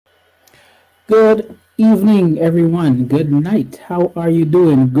Good evening, everyone. Good night. How are you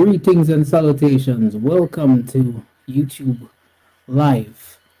doing? Greetings and salutations. Welcome to YouTube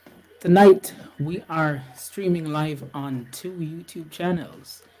Live. Tonight, we are streaming live on two YouTube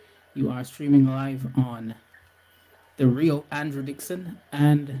channels. You are streaming live on The Real Andrew Dixon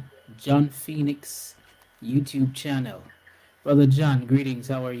and John Phoenixx YouTube channel. Brother John, greetings.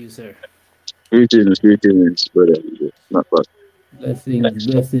 How are you, sir? Greetings, brother. Not bad. Blessings,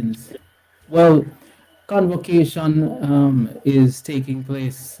 blessings. Well, convocation is taking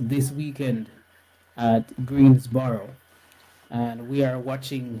place this weekend at Greensboro, and we are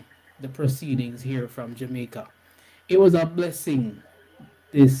watching the proceedings here from Jamaica. It was a blessing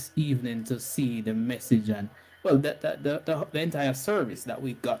this evening to see the message and well, the entire service that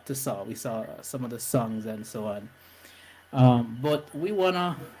we got to saw. We saw some of the songs and so on. But we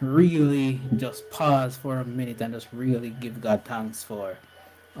wanna really just pause for a minute and just really give God thanks for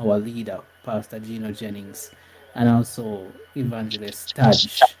our leader, Pastor Gino Jennings, and also Evangelist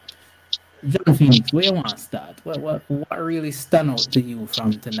Taj. John Phoenixx, where you want to start? What really stand out to you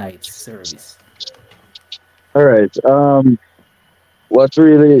from tonight's service? All right. What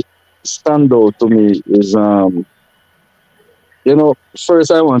really stand out to me is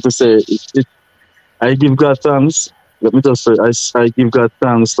first I want to say I give God thanks. Let me just say I give God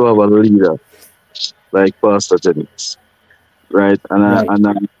thanks to our leader, like Pastor Jennings, right? Right. And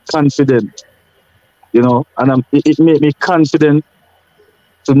I'm confident, and it made me confident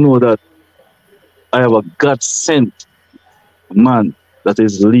to know that I have a God sent man that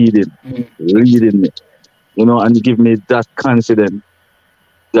is leading me, and give me that confidence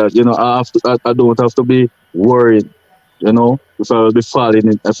that I don't have to be worried, if I will be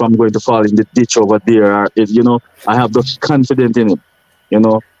if I'm going to fall in the ditch over there, or if I have the confidence in him, you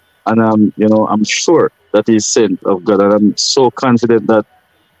know, and I'm sure that he's sent of God, and I'm so confident that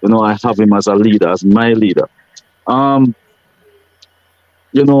I have him as a leader, as my leader. Um,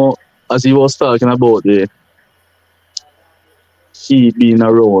 you know, as he was talking about the he being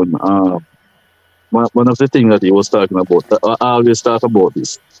around, one of the things that he was talking about, I always talk about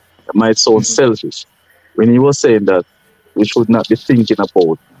this. It might sound selfish when he was saying that we should not be thinking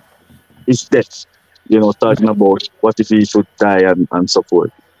about his death, talking Right. about what if he should die and so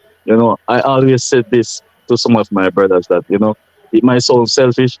forth. I always said this to some of my brothers that, it might sound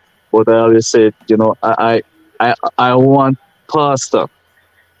selfish, but I always said, I want Pastor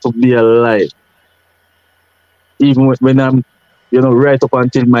to be alive, even when I'm, right up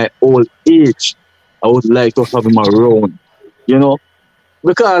until my old age. I would like to have him around, you know,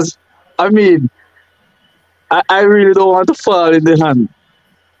 because I mean, I really don't want to fall in the hand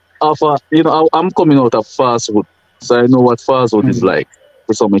of I'm coming out of fast food, so I know what fast food is Mhm. like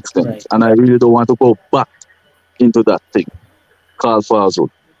to some extent, Right. and I really don't want to go back into that thing called fast food,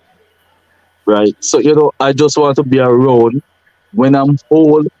 right? So I just want to be around when I'm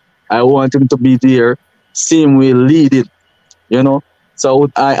old. I want him to be there, same way leading, you know. So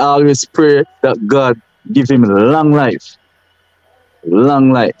I always pray that God give him long life, you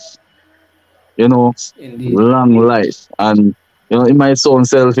know, Indeed. long life. And it might sound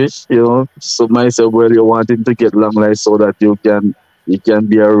selfish, so might say, well, you want him to get long life so that you can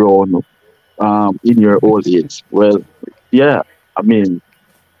be around in your old age. Well, yeah, I mean,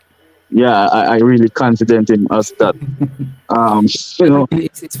 yeah, I really confident him as that. Um, you I mean, know,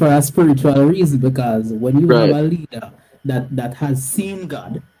 it's for a spiritual reason because when you have right, a leader that has seen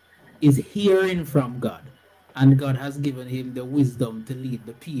God, is hearing from God, and God has given him the wisdom to lead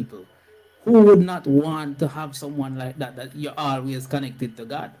the people, who would not want to have someone like that that you're always connected to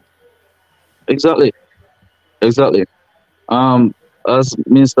God? exactly, exactly. Um, as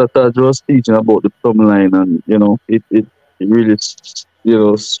Mr. Taj was teaching about the plumb line, and it really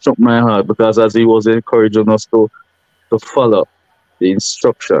struck my heart because as he was encouraging us to follow the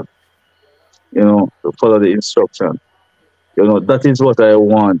instruction, to follow the instruction. That is what I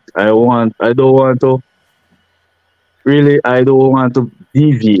want. I don't want to really. I don't want to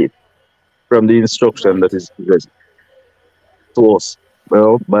deviate from the instruction that Right. is given to us,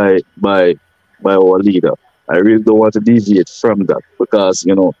 by our leader. I really don't want to deviate from that because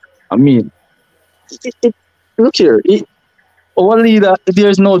I mean, look here, our leader.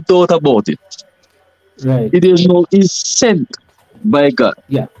 There's no doubt about it. Right. There's no. He's sent by God.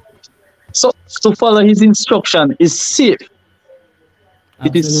 Yeah. So to follow his instruction is safe.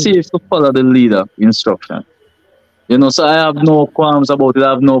 It is Absolutely. safe to follow the leader instruction. So I have no qualms about it.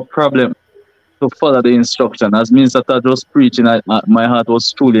 I have no problem to follow the instruction. As Minister Todd was preaching, my heart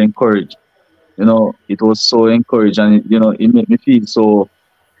was truly encouraged. It was so encouraged, and it made me feel so.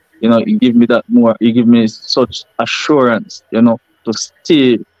 It give me that more. It give me such assurance. To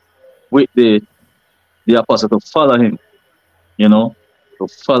stay. with the apostle to follow him, you know, to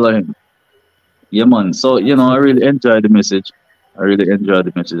follow him. Yeah, man. So, I really Absolutely. enjoy the message. I really enjoy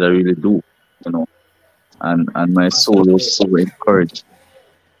the message. I really do, you know, and my soul was Absolutely. so encouraged.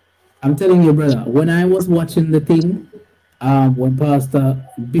 I'm telling you, brother, when I was watching the thing, when Pastor,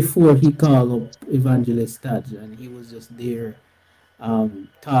 before he called up Evangelist Taj, and he was just there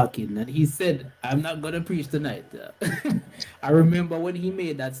talking, and he said, I'm not going to preach tonight. I remember when he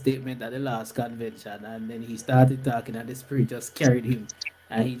made that statement at the last convention, and then he started talking, and the Spirit just carried him,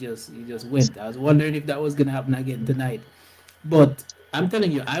 and he just went. I was wondering if that was going to happen again tonight. But I'm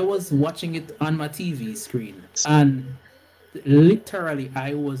telling you, I was watching it on my TV screen, and literally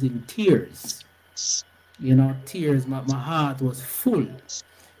I was in tears. Tears. My heart was full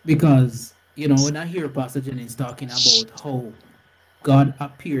because when I hear Pastor Jennings talking about how God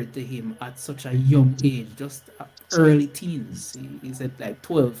appeared to him at such a young age, just early teens. He said like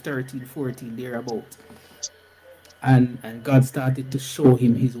 12, 13, 14, thereabout. And God started to show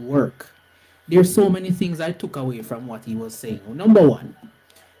him his work. There's so many things I took away from what he was saying. Number one,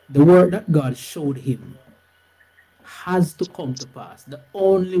 the work that God showed him has to come to pass. The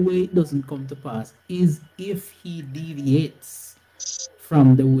only way it doesn't come to pass is if he deviates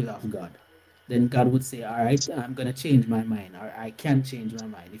from the will of God. Then God would say, all right, I'm going to change my mind, or I can change my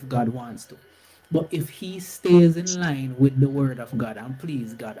mind if God wants to. But if he stays in line with the word of God and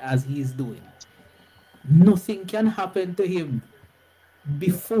please God as he is doing, nothing can happen to him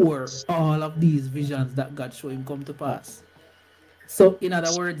before all of these visions that God showed him come to pass. So, in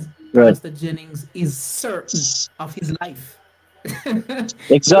other words, Right. Pastor Jennings is certain of his life. Now,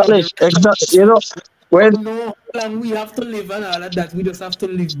 Exactly. the rest of Exactly. us When don't know how long we have to live and all of that. We just have to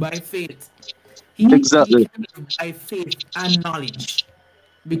live by faith. He exactly. can live by faith and knowledge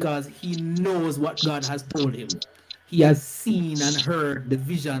because he knows what God has told him. He has seen and heard the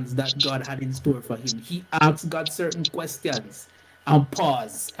visions that God had in store for him. He asks God certain questions and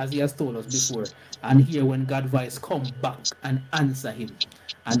pause, as he has told us before, and hear when God's voice come back and answer him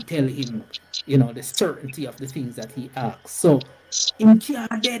and tell him, the certainty of the things that he asks. So, him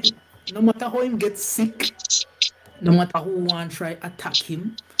can't dead. No matter how him gets sick, no matter who want to try attack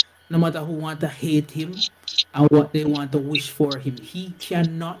him, no matter who want to hate him and what they want to wish for him, he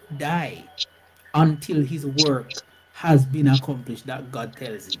cannot die until his work has been accomplished that God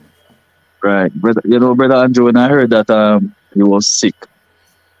tells him. Right, brother. Brother Andrew, when I heard that he was sick,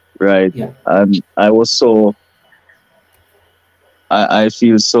 right, Yeah. and I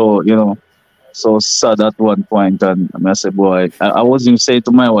feel so, so sad at one point, and I said, boy, I was even saying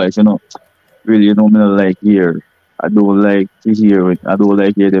to my wife, really, me not like hear. I don't like to hear it. I don't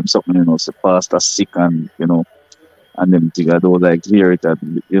like hear them something, say pastor sick and them thing. I don't like to hear it,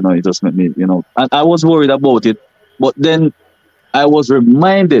 and it just made me, and I was worried about it, but then I was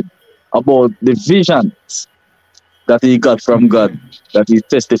reminded about the vision that he got from God, that he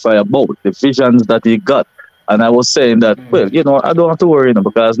testified about, the visions that he got. And I was saying that, well, I don't have to worry,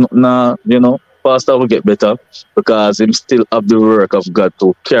 because now, pastor will get better because him still have the work of God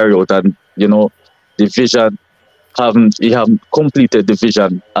to carry out, and the vision he haven't completed the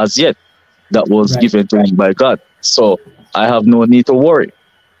vision as yet that was Right. given to him by God. So I have no need to worry.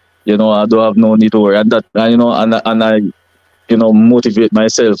 I don't have no need to worry, and that and I motivate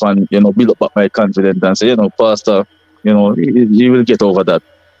myself and, build up my confidence and say, Pastor, he will get over that.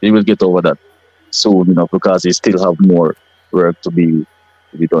 He will get over that soon, because he still have more work to be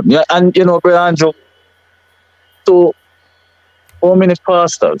done. Yeah, and Brother Andrew, so how many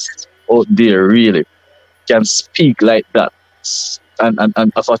pastors out there really can speak like that and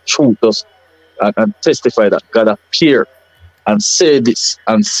of a truth and testify that God appear and say this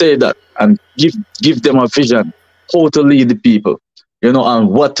and say that and give them a vision how to lead the people, and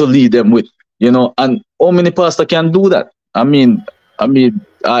what to lead them with, and how many pastor can do that? I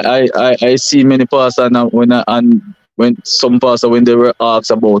see many pastor now when some pastor when they were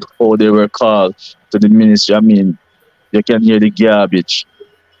asked about how they were called to the ministry, you can hear the garbage,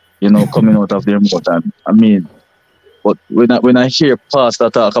 coming out of their mouth. And but when I hear pastor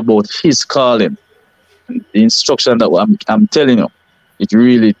talk about his calling, the instruction that I'm telling you, it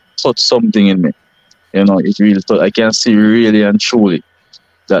really touched something in me. It really touched. I can see really and truly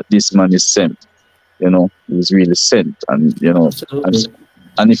that this man is sent. He's really sent, and and Absolutely.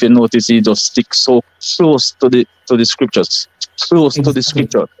 and if you notice, he just sticks so close to the scriptures, close to the Exactly.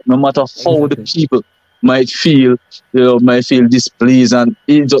 scripture. No matter how the Exactly. people might feel displeased, and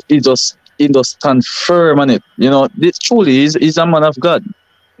he just stand firm on it. This truly is a man of God.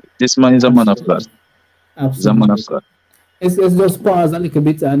 This man is a man of God. Absolutely. He's a man of Absolutely. God. Let's just pause a little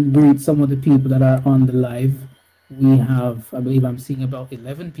bit and greet some of the people that are on the live. We have, I believe I'm seeing about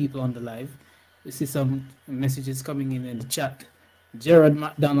 11 people on the live. We see some messages coming in the chat. Gerard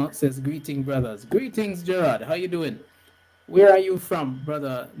McDonald says, "Greeting, brothers." Greetings, Gerard. How you doing? Where are you from,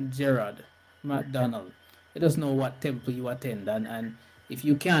 brother Gerard McDonald? Let us know what temple you attend, and if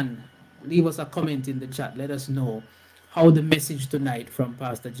you can, leave us a comment in the chat. Let us know how the message tonight from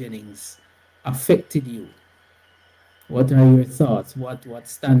Pastor Jennings affected you. What are your thoughts? What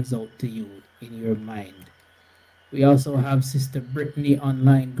stands out to you in your mind? We also have Sister Brittany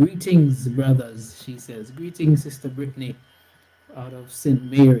online. Greetings, brothers, she says. Greetings, Sister Brittany, out of St.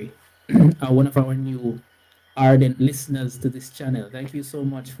 Mary, one of our new ardent listeners to this channel. Thank you so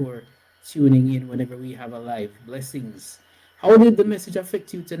much for tuning in whenever we have a live. Blessings. How did the message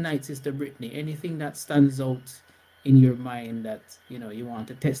affect you tonight, Sister Brittany? Anything that stands out in your mind that you want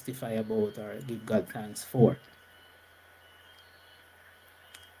to testify about or give God thanks for?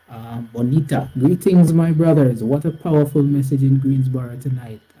 Bonita, greetings, my brothers. What a powerful message in Greensboro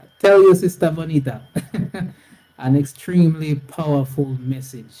tonight. I tell you, Sister Bonita, an extremely powerful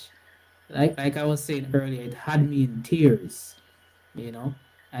message. Like I was saying earlier, it had me in tears, you know.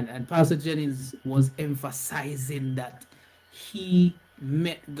 And Pastor Jennings was emphasizing that he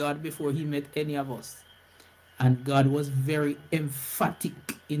met God before he met any of us. And God was very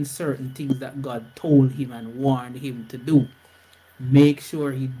emphatic in certain things that God told him and warned him to do. Make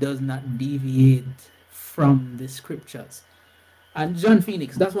sure he does not deviate from the scriptures. And John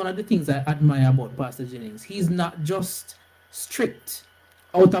Phoenixx, that's one of the things I admire about Pastor Jennings. He's not just strict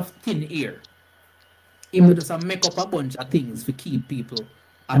out of thin air. He will just make up a bunch of things to keep people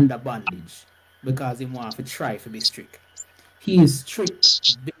under bondage because he wants to try to be strict. He is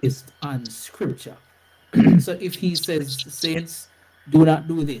strict based on scripture. So if he says, saints, do not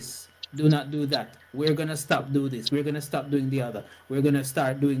do this, do not do that, we're gonna stop doing this, we're gonna stop doing the other, we're gonna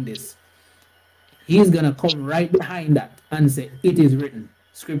start doing this, he's gonna come right behind that and say, it is written,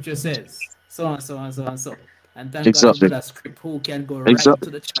 scripture says, so on, so on, so on, so. And thank God for Exactly. Brother Script who can go right Exactly.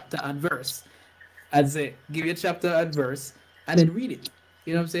 to the chapter and verse and say, give you a chapter and verse and then read it.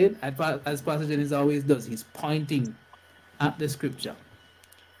 You know what I'm saying? As Pastor Jennings always does, he's pointing at the scripture.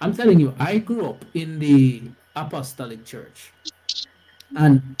 I'm telling you, I grew up in the apostolic church,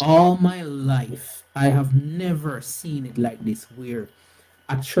 and all my life, I have never seen it like this, where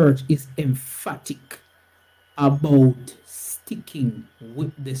a church is emphatic about sticking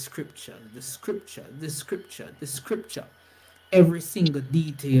with the scripture, the scripture, the scripture, the scripture. Every single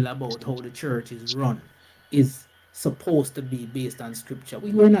detail about how the church is run is supposed to be based on scripture.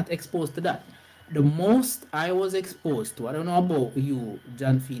 We were not exposed to that. The most I was exposed to, I don't know about you,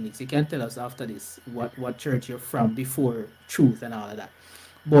 John Phoenixx. You can tell us after this what church you're from before truth and all of that.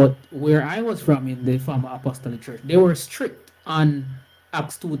 But where I was from in the former apostolic church, they were strict on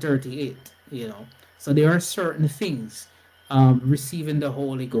Acts 2:38, So there are certain things, receiving the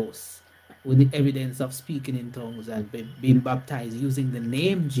Holy Ghost with the evidence of speaking in tongues and being baptized using the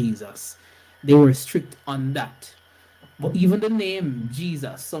name Jesus. They were strict on that. But even the name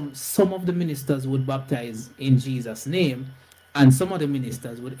Jesus, some of the ministers would baptize in Jesus' name, and some of the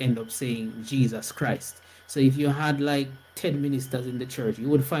ministers would end up saying Jesus Christ. So if you had like 10 ministers in the church, you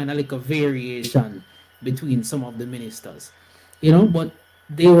would find like a variation between some of the ministers. But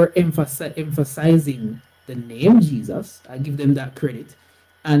they were emphasizing the name Jesus. I give them that credit.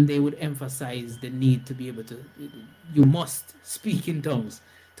 And they would emphasize the need to be able to, you must speak in tongues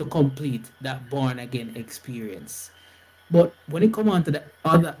to complete that born again experience. But when it come on to the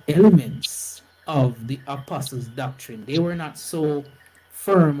other elements of the apostles' doctrine, they were not so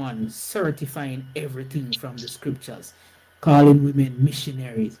firm on certifying everything from the scriptures, calling women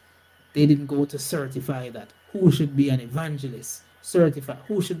missionaries. They didn't go to certify that who should be an evangelist, certify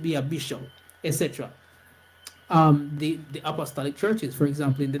who should be a bishop, etc. The apostolic churches, for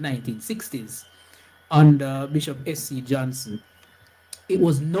example, in the 1960s, under Bishop S.C. Johnson, it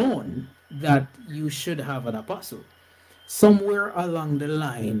was known that you should have an apostle. Somewhere along the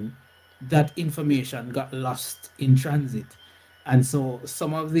line, that information got lost in transit. And so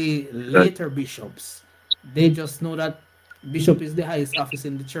some of the Right. later bishops, they just know that bishop is the highest office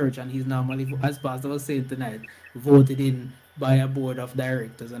in the church, and he's normally, as Pastor was saying tonight, voted in by a board of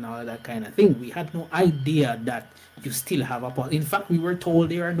directors and all of that kind of thing. We had no idea that you still have apostles. In fact, we were told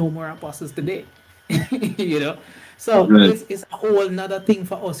there are no more apostles today. you know. So Right. it's a whole another thing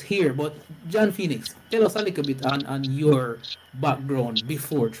for us here. But John Phoenixx, tell us a little bit on your background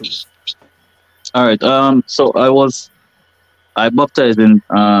before truth. All right. So I was baptized in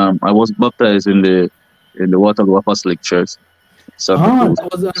the Waterloo Apostolic Church, Ah, Sacramento,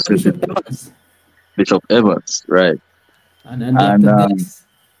 that was under Sydney. Bishop Evans Bishop Evans, right? and And Dr. Dennis.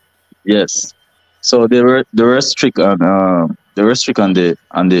 yes, So they were strict on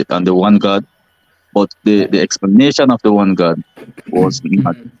the one God, but Right. the explanation of the one God was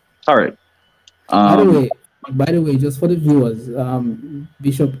not correct. By the Um, way, by the way, just for the viewers,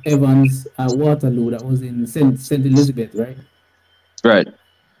 Bishop Evans at Waterloo, that was in Saint Elizabeth, right? right.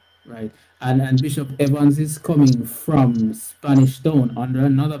 Right. And Bishop Evans is coming from Spanish Town under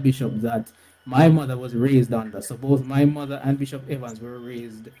another bishop that my mother was raised under. So both my mother and Bishop Evans were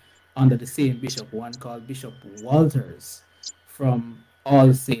raised under the same bishop, one called Bishop Walters from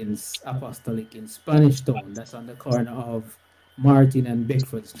All Saints Apostolic in Spanish Town. That's on the corner of Martin and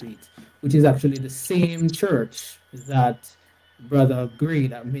Beckford Street, which is actually the same church that Brother Gray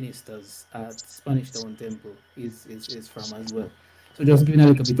that ministers at Spanish Town Temple is from as well. So just giving a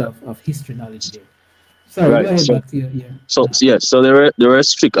little bit of history knowledge there. Sorry, go Right. ahead So back to your yeah. So they were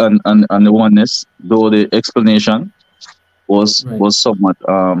strict on the oneness, though the explanation was right. was somewhat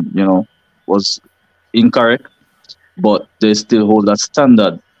was incorrect, but they still hold that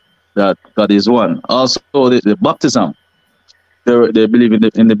standard that God is one. Also, the baptism, they believe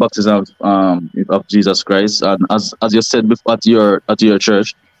in the baptism of Jesus Christ, and as you said before at your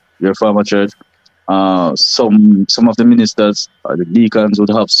church, your former church, some of the ministers, the deacons would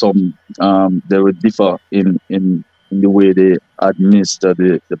have some, they would differ in the way they administer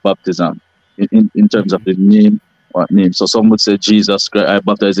the baptism in terms of the name. What name? So some would say Jesus Christ, I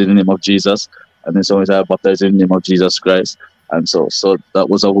baptize in the name of Jesus, and then some would say I baptize in the name of Jesus Christ, and so that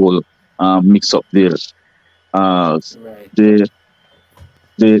was a whole mix up there. Uh, Right. the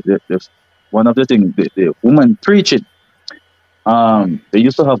the one of the things, the woman preaching, they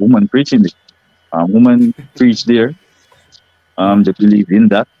used to have women preaching. Women preach there. Right. They believe in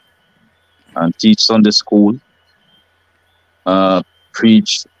that and teach Sunday school, uh,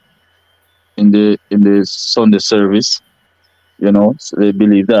 preach in the Sunday service. So they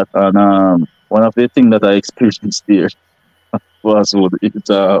believe that. And one of the things that I experienced there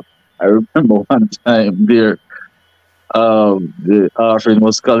I remember one time there, the offering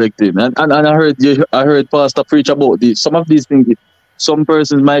was collected, and I heard Pastor preach about some of these things. Some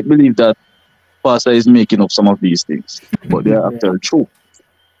persons might believe that Pastor is making up some of these things, but they are Right. actually true.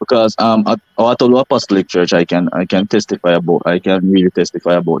 Because at Waterloo Apostolic Church, I can really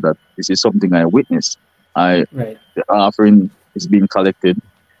testify about that. This is something I witnessed. I Right. The offering is being collected,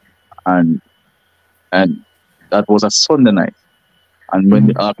 and and that was a Sunday night. And when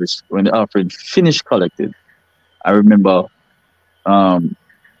the Mm. offering finished collected, I remember um,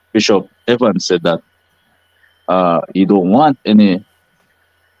 Bishop Evans said that he don't want any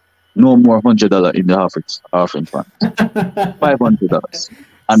no more $100 in the offering fund, $500.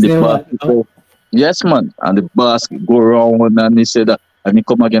 And the Say what? basket go, yes, man. And the basket go around, and he said that, and he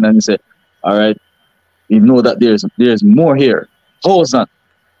come again and he said, all right, you know that there's more here. Thousand,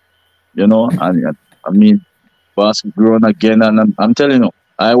 and I mean, basket grown again, and I'm telling you,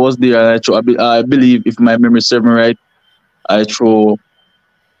 I was there, and I believe, if my memory serves me right, I throw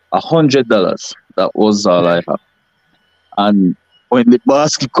 $100. That was all I have. And when the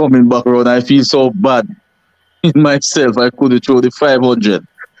basket coming back around, I feel so bad in myself. I couldn't throw the 500,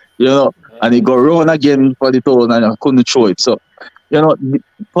 you know, and it go round again for the town, and I couldn't throw it. So, the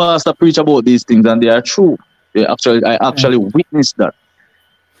pastor preach about these things, and they are true. I Right. actually witnessed that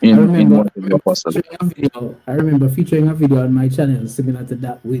I in remember, one of the apostolic. featuring a video. I remember featuring a video on my channel similar to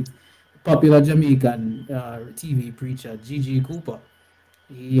that with popular Jamaican TV preacher Gigi Cooper.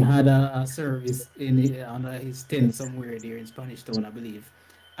 He had a service under his tent somewhere there in Spanish Town, I believe.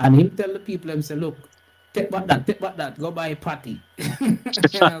 And he tell the people, him say, look, take back that, go buy a patty. A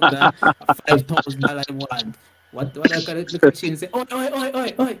 $5,000 one. What I call it, look at Shane say, oi,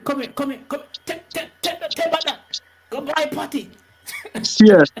 come here, take back that. Go buy a patty.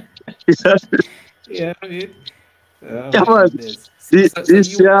 Yeah, Yeah, I mean, oh yeah, my man. goodness. So This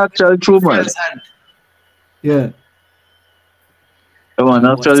you is actually true, man. firsthand. Yeah. Come on,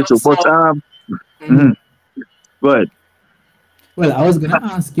 Oh boy. actually true. But Mhm. mhm, go ahead. Well, I was gonna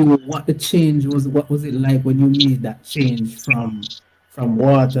ask you what the change was. What was it like when you made that change from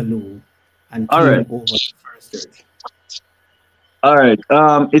Waterloo and All right, came over to First Church? all right.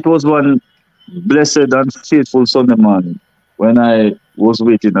 It was one blessed and faithful Sunday morning when I was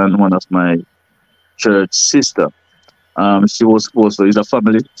waiting on one of my church sister. She was supposed to, it's a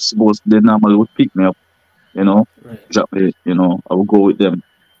family, supposed they normally would pick me up, you know, Right. drop me, I would go with them,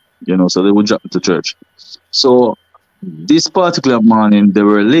 so they would drop me to church. So this particular morning they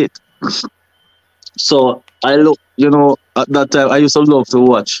were late. So I look, at that time I used to love to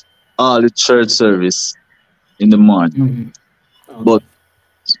watch all the church service in the morning. Mm-hmm. But Okay.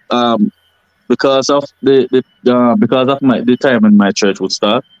 um because of the because of my the time when my church would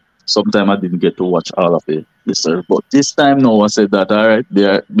start, Sometime I didn't get to watch all of the service, but this time no, I said that all right, they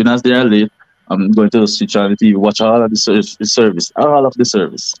are being as they are late. I'm going to switch on the TV, watch all of the service, all of the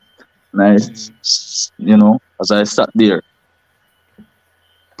service. And as I sat there,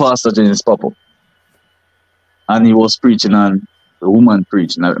 Pastor Jennings pop up, and he was preaching on the woman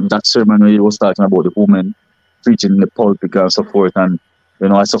preaching. That sermon where he was talking about the woman preaching in the pulpit and so forth, and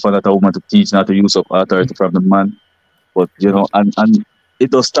I suffer that a woman to teach, not to use of authority from the man, but Right. and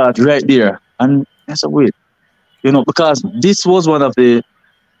it does start right there, and I said, wait, because this was one of the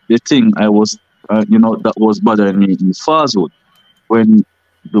thing I was, that was bothering me in falsehood when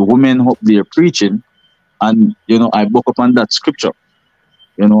the women up there preaching, and I woke up on that scripture,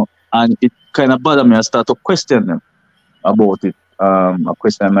 and it kind of bothered me. I start to question them about it. I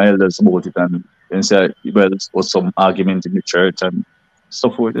question my elders about it, and say, well, there was some argument in the church and so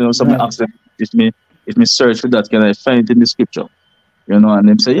forth. So I Right. asked them if me search for that, can I find it in the scripture? And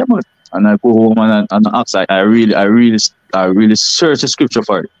them say, yeah, but, and I go home and ask, I really search the scripture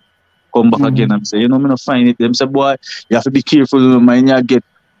for it. Come back again and say, me not find it. Them say, boy, you have to be careful, man. You get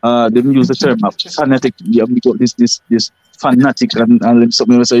them use the term of fanatic. You have got this fanatic and them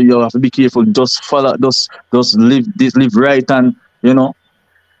something say you have to be careful, just follow, just live right,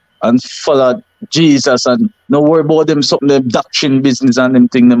 and follow Jesus, and no worry about them something them doctrine business and them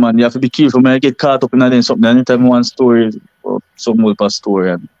thing them, man. You have to be careful, man. I get caught up in that something. Anytime one story or some more a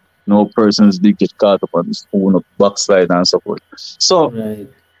story, and no persons did get caught up on this own up backslide and so forth. So Right.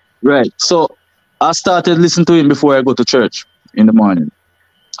 right. So I started listening to him before I go to church in the morning.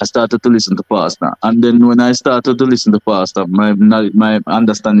 I started to listen to Pastor, and then when I started to listen to Pastor, my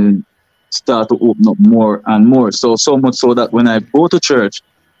understanding started to open up more and more. So much so that when I go to church,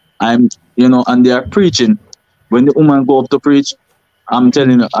 and they are preaching. When the woman go up to preach, I'm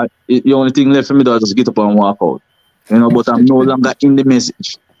telling you, the only thing left for me to do is just get up and walk out. But I'm no longer in the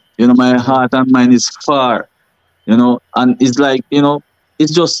message. My Right. heart and mind is far. And it's like,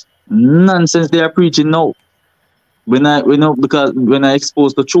 it's just nonsense they are preaching now. Because when I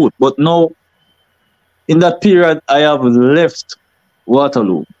expose the truth, but now in that period I have left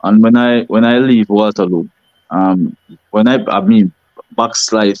Waterloo, and when I leave Waterloo, um, I mean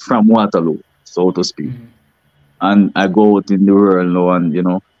backslide from Waterloo, so to speak, and I go out in the world now, and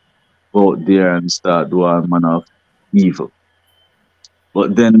go out there and start doing all manner of evil.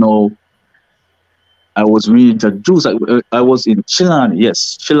 But then now I was reintroduced. I was in Chilani,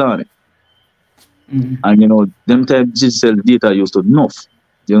 yes, Chilani. And them time digital data used to enough,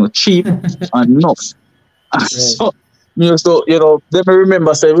 cheap and enough. Right. So me used to, then I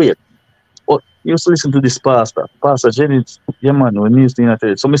remember say, wait, oh, you used to listen to this Pastor Jennings, yeah man, when he used to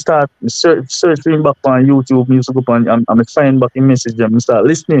internet. So me start search him back on YouTube, me used to go on and me find back in message and me start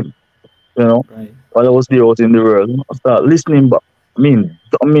listening, you know, Right. while I was there out in the world. I start listening back. I mean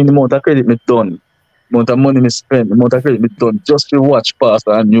the amount of credit me done, the amount of money me spent, the amount of credit me done just to watch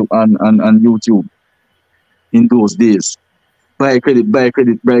Pastor and YouTube in those days. Buy credit,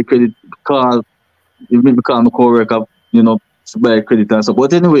 call, even call my co-worker, to buy credit and stuff.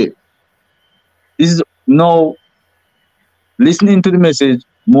 But anyway, this is now listening to the message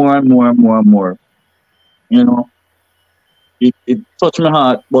more and more and more and more. You know, it touched my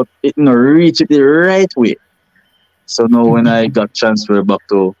heart, but it not reach it the right way. So now when I got transferred back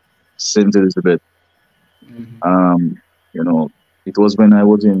to St. Elizabeth, um, you know, it was when I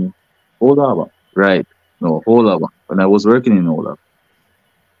was in Olava, right? No, Olava. When I was working in Olava.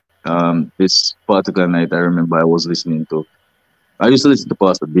 This particular night, I remember I was listening to. I used to listen to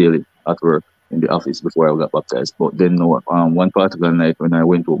Pastor daily at work in the office before I got baptized. But then, no, one particular night when I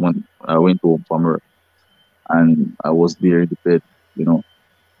went home from work, and I was there in the bed, you know,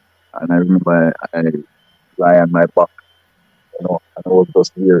 and I remember I lie on my back, and I was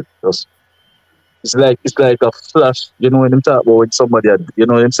just here, just it's like a flash, when them talk about when somebody,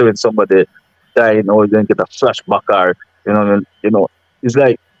 them say when somebody dying or then get a flashback, or you know, it's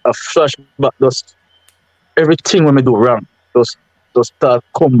like a flashback. Just everything when we do wrong, just start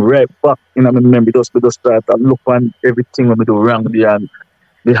come right back in my memory. Just start to look on everything when we do wrong there, and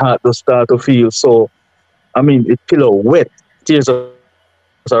the heart just start to feel so. I mean, it feel wet. Tears just run down my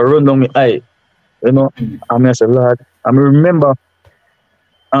eye. And I say, Lord, I remember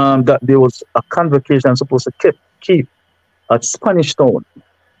that there was a convocation supposed to keep at Spanish Town.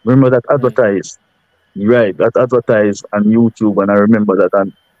 Remember that Right. advertised, right? That advertised on YouTube, and I remember that,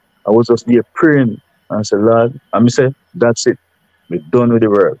 and I was just there praying. And I said, Lord, and I say, that's it. We're done with the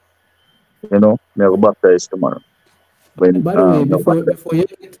world. Me have baptized tomorrow. When By the way, no baptized.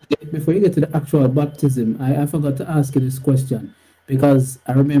 before you get to the actual baptism, I forgot to ask you this question because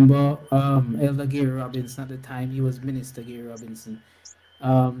I remember Elder Gary Robinson at the time he was Minister Gary Robinson.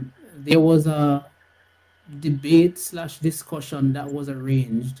 There was a debate slash discussion that was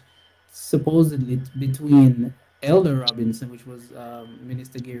arranged supposedly between Elder Robinson, which was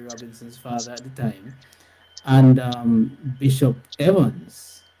Minister Gary Robinson's father at the time, and Bishop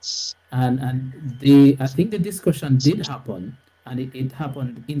Evans. And they, I think the discussion did happen, and it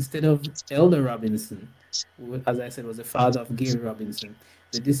happened instead of Elder Robinson, who, as I said, was the father of Gary Robinson.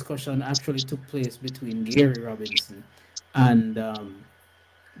 The discussion actually took place between Gary Robinson and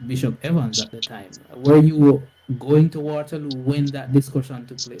Bishop Evans at the time. Were you going to Waterloo when that discussion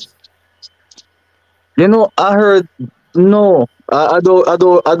took place? I heard no.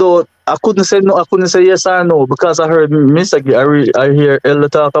 I couldn't say no. I couldn't say yes or no because I heard Mr. I hear Ella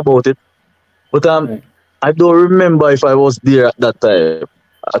talk about it, but Right. I don't remember if I was there at that time.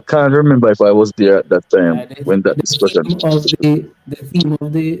 I can't remember if I was there at that time when that The discussion. theme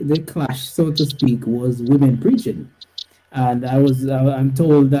of the clash, so to speak, was women preaching, and I'm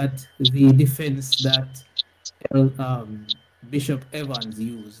told that the defense that Bishop Evans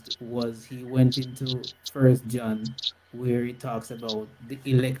used was he went into First John, where he talks about the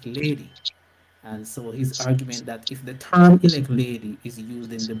elect lady. And so his argument that if the term elect lady is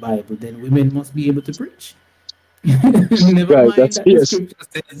used in the Bible, then women must be able to preach. Never Right. mind That's that the yes. scripture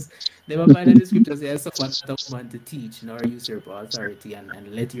says, never mind that the scripture says, suffer not a woman to teach nor usurp authority, and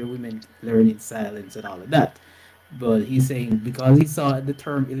let your women learn in silence and all of that. But he's saying because he saw the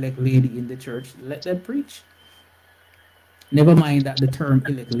term elect lady in the church, let them preach. Never mind that the term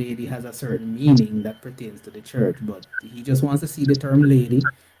elect lady has a certain meaning that pertains to the church, but he just wants to see the term lady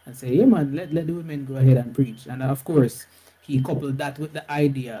and say, yeah, man, let the women go ahead and preach. And of course, he coupled that with the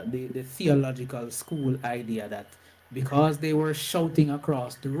idea, the theological school idea that because they were shouting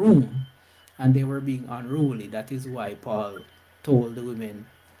across the room and they were being unruly, that is why Paul told the women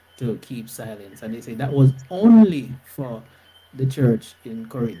to keep silence. And they say that was only for the church in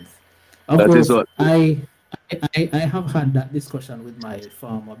Corinth. Of That is course, what. I have had that discussion with my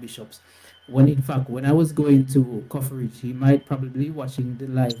former bishops. When in fact, when I was going to coverage, he might probably be watching the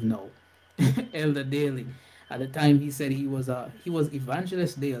live now. Elder Daly. At the time, he was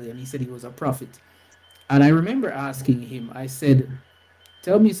Evangelist Daly, and he said he was a prophet. And I remember asking him. I said,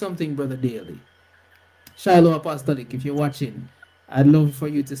 "Tell me something, Brother Daly. Shiloh Apostolic, if you're watching, I'd love for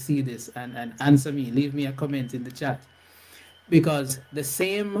you to see this and answer me. Leave me a comment in the chat." Because the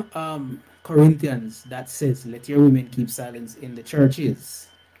same Corinthians that says, "Let your women keep silence in the churches,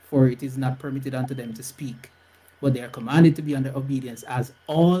 for it is not permitted unto them to speak, but they are commanded to be under obedience, as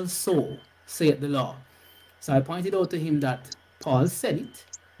also saith the law." So I pointed out to him that Paul said it,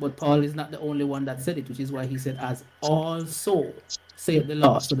 but Paul is not the only one that said it, which is why he said, "As also saith the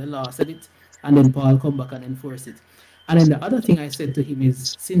law." So the law said it, and then Paul come back and enforce it. And then the other thing I said to him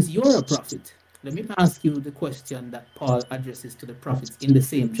is, since you're a prophet, let me ask you the question that Paul addresses to the prophets in the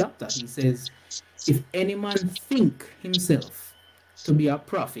same chapter. He says, "If any man think himself to be a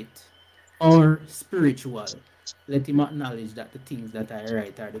prophet or spiritual, let him acknowledge that the things that I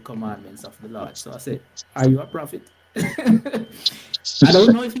write are the commandments of the Lord." So I said, "Are you a prophet?" I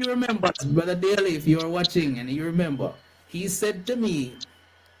don't know if you remember, Brother Daly, if you're watching and you remember, he said to me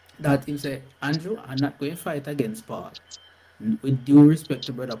that he said, "Andrew, I'm not going to fight against Paul. With due respect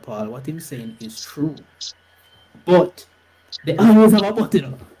to Brother Paul, what he's saying is true. But the always have a but, you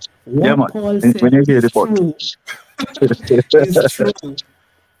know. Yeah, What man. Paul When said you hear is the part. true, is true,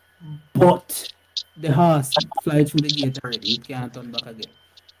 but the horse fly through the gate already. It can't turn back again."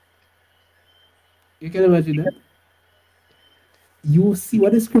 You can imagine that? You see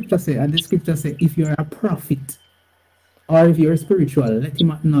what the scripture say, and the scripture say, if you're a prophet or if you're spiritual, let him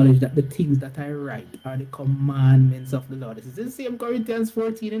acknowledge that the things that I write are the commandments of the Lord. This is the same Corinthians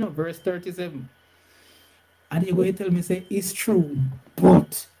 14, verse 37. And you're going to tell me, say, it's true,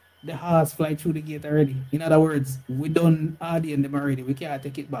 but the horse fly through the gate already. In other words, we done audience them already. We can't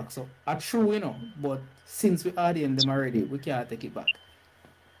take it back. So, a true, but since we audience them already, we can't take it back.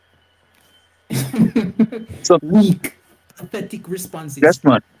 So Weak, pathetic yes, responses.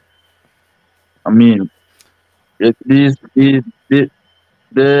 man. I mean, it is the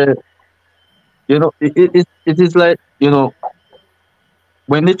it is like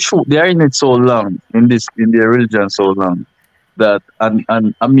when they are in it so long in their religion so long that and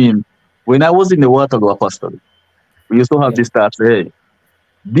I mean when I was in the Waterloo Apostle, we used to have Yeah. this start say, hey,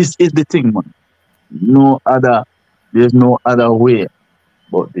 this is the thing, man. No other, there's no other way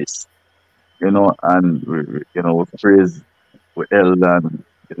but this, and we praise we held and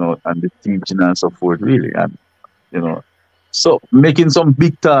and the teaching and so forth, really, and you know, so making some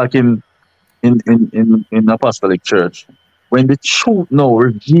big talk in apostolic church when the truth now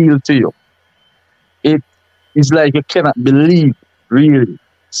revealed to you, it is like you cannot believe. Really,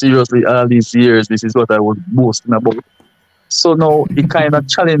 seriously, all these years, this is what I was boasting about. So now it kind of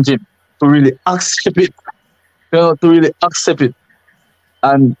challenged him to really accept it, to really accept it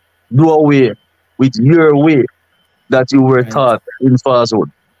and do away with your way that you were Right. taught in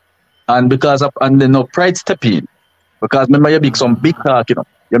falsehood. And because of, and then no pride step in. Because remember, you make some big Ah. talk,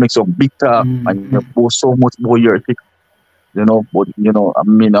 you make some big talk and you Mm-hmm. boast so much about your thing, but, I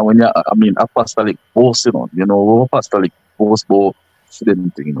mean, when you, I mean, apostolic boast, apostolic boast about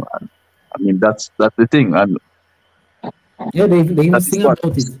them thing, and I mean, that's the thing. And Yeah, they even that is sing what,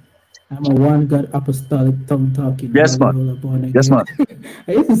 about it. I'm a one God apostolic tongue talking yes, man, Babylon born yes, again. man,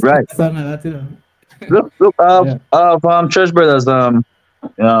 I used to sing right. a song like that, you know. Look, Yeah. church brothers,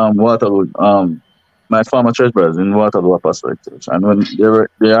 Waterloo, my former church brothers in Waterloo Apostolic Church, and when they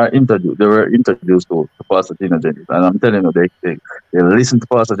were introduced to Pastor Tina Jennings, and I'm telling you, they listen to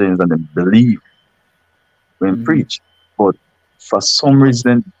Pastor Jennings and they believe when Mm. preach, but for some But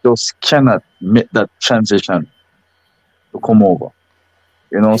reason, just cannot make that transition to come over.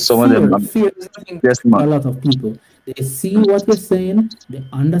 it's Some of them, fear. Fear is I think yes, for man, a lot of people. They see what you're saying, they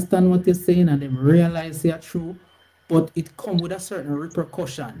understand what you're saying, and they realize they're true, but it come with a certain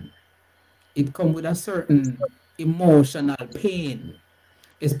repercussion. It come with a certain emotional pain,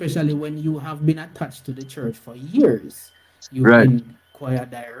 especially when you have been attached to the church for years. You've right, been choir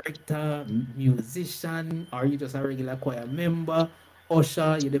director, musician, or you just a regular choir member,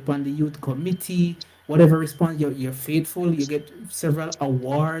 usher, you depend the youth committee, whatever response, you're faithful, you get several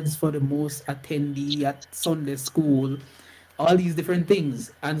awards for the most attendee at Sunday school, all these different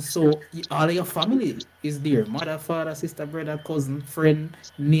things. And so all of your family is there, mother, father, sister, brother, cousin, friend,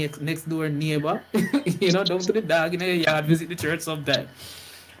 next door neighbor, down to the dog in the yard, visit the church sometime.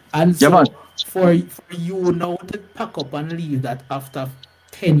 And yeah, man, so for you now to pack up and leave that after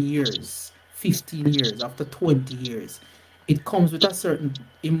 10 years, 15 years, after 20 years, it comes with a certain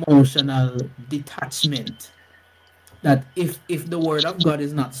emotional detachment that if the word of God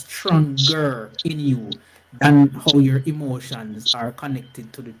is not stronger in you than how your emotions are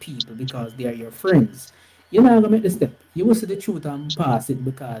connected to the people because they are your friends, you're not gonna make the step. You will see the truth and pass it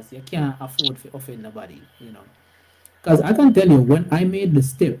because you can't afford to offend nobody. Because I can tell you, when I made the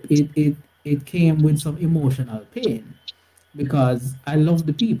step, it came with some emotional pain because I love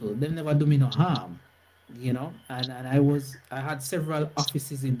the people. They never do me no harm. And I had several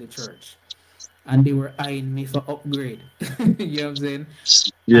offices in the church, and they were eyeing me for upgrade. You know what I'm saying?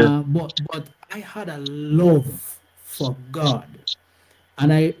 yeah, But I had a love for God,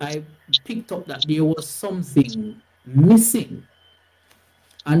 and I picked up that there was something missing.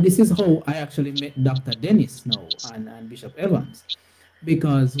 And this is how I actually met Dr. Dennis now and Bishop Evans.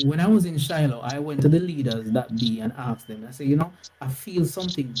 Because when I was in Shiloh, I went to the leaders that be and asked them, I said, I feel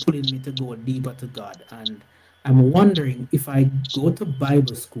something pulling me to go deeper to God. And I'm wondering if I go to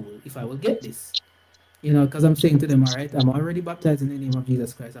Bible school, if I will get this. Because I'm saying to them, all right, I'm already baptized in the name of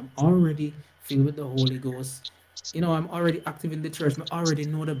Jesus Christ. I'm already filled with the Holy Ghost. I'm already active in the church. I already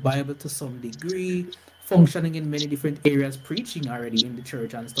know the Bible to some degree, functioning in many different areas, preaching already in the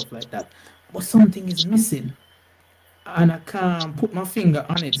church and stuff like that. But something is missing, and I can't put my finger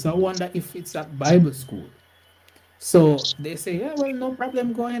on it. So I wonder if it's at Bible school. So they say, yeah, well, no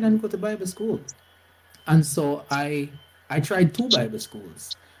problem. Go ahead and go to Bible school. And so I tried two Bible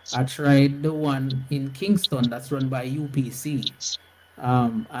schools. I tried the one in Kingston that's run by UPC,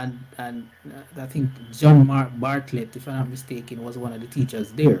 and I think John Bartlett, if I'm not mistaken, was one of the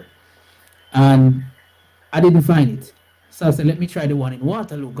teachers there. And I didn't find it. So I said, let me try the one in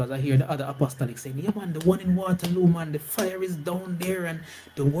Waterloo because I hear the other apostolic saying, yeah, man, the one in Waterloo, man, the fire is down there and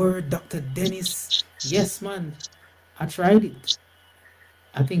the word Dr. Dennis. Yes, man. I tried it.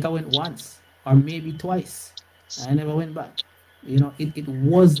 I think I went once or maybe twice. I never went back. It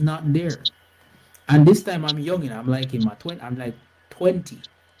was not there. And this time I'm young, I'm like in my 20, I'm like 20,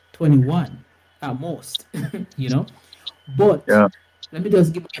 21 at most, you know. But yeah, let me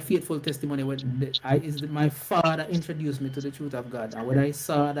just give my faithful testimony. My father introduced me to the truth of God. And when I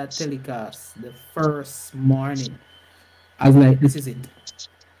saw that telecast the first morning, I was like, this is it.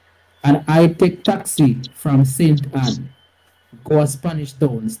 And I take taxi from St. Anne, go a Spanish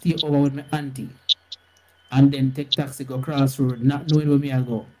town, stay over with my auntie, and then take taxi go cross road, not knowing where me I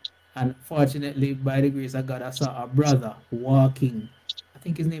go. And fortunately, by the grace of God, I saw a brother walking. I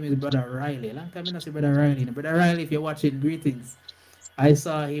think his name is Brother Riley. Long time I not see Brother Riley. Brother Riley, if you're watching, greetings. I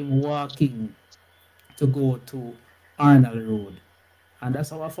saw him walking to go to Arnold Road. And that's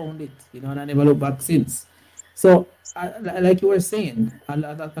how I found it, and I never looked back since. So, like you were saying, a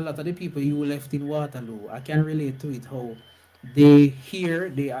lot of the people you left in Waterloo, I can relate to it how they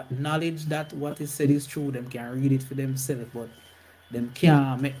acknowledge that what is said is true, them can read it for themselves, but them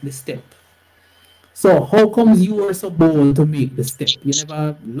can't make the step. So how comes you were so bold to make the step? You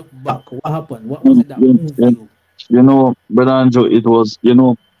never look back. What happened? What was You, it that you, moved you you? you know, Brother Andrew, it was,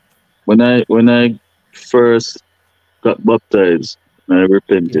 when I first got baptized and I Yeah.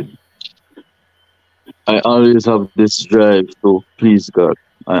 repented, I always have this drive to please God.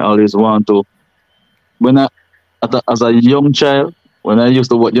 I always want to, when I, as a young child, when I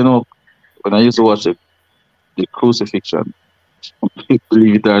used to watch, when I used to watch the crucifixion,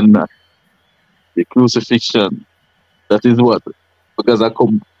 believe it or not, the crucifixion, that is what, because I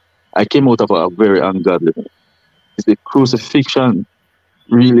came out of a very ungodly home. It's the Right. crucifixion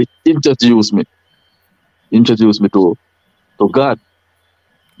really introduced me to God,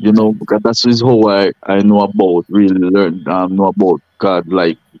 Right. because that's is how I know about, really learn, know about God,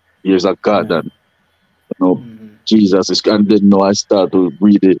 like, here's a God, Right. and, you know, Mm-hmm. Jesus is, and then now I start to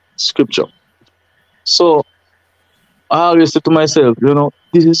read the scripture. So I always say to myself,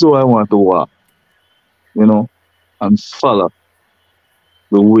 this is how I want to walk, you know, and follow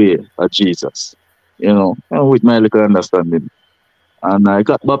the way of Jesus, with my little understanding. And I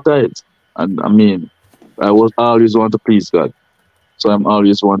got baptized. And I mean, I always want to please God. So I'm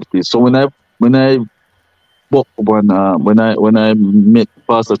always want to please. So when I when I met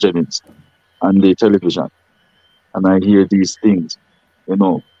Pastor Jennings on the television and I hear these things, you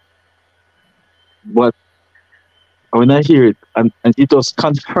know, but when I hear it, and it was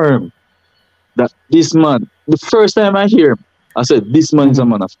confirmed that this man, the first time I hear him, I said, this man is a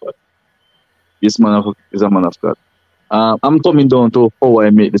Mm-hmm. man of God. This is a man of God. I'm coming down to how I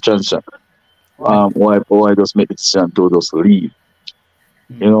make the transition. Right. Why I just make the decision to just leave,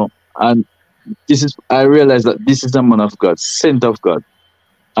 you Mm. know. And I realize that this is a man of God, sent of God,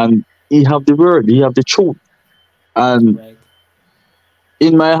 and he have the word, he have the truth. And Right.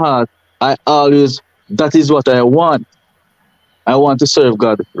 in my heart, I always, that is what I want. I want to serve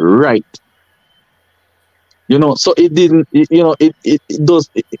God right. So it didn't, it does,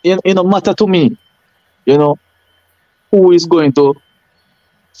 matter to me, you know, who is going to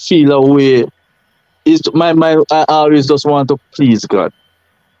feel a way. Is my I always just want to please God,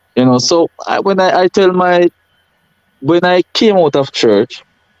 So I tell when I came out of church,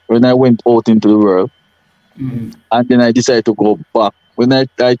 when I went out into the world, Mm-hmm. and then I decided to go back. When I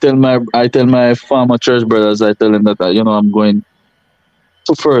tell my former church brothers, I tell them that, I'm going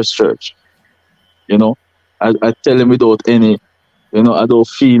to First Church. You know, I tell them without any, I don't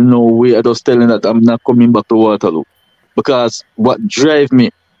feel no way. I just tell them that I'm not coming back to Waterloo, because what drive me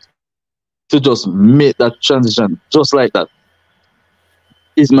to just make that transition just like that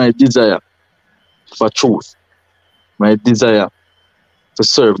is my desire for truth, my desire to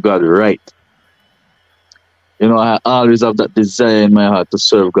serve God right. I always have that desire in my heart to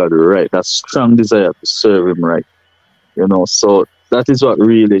serve God right, that strong desire to serve Him right. So that is what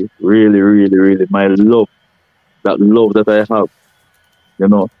really, really, really, really, my love, that love that I have,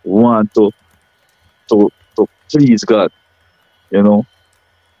 want to, to please God, you know,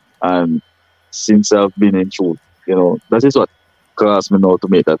 and since I've been in truth, that is what caused me now to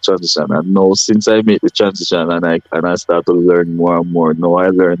make that transition. And now, since I made the transition, and I start to learn more and more, now I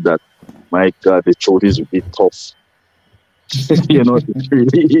learned that, my God, the truth is really tough. It's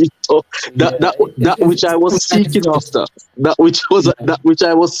really tough. That Yeah. that that which I was Sometimes seeking it's after, that yeah. which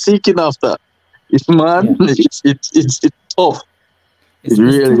I was seeking after. It's, man, Yeah. it's tough. It's It's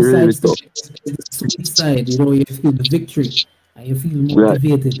really, two really sides to tough. it. There's the sweet side, you feel the victory and you feel Right.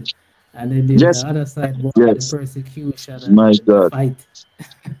 motivated. And then there's the Yes, other side, boy, the yes. persecution and My the God. fight.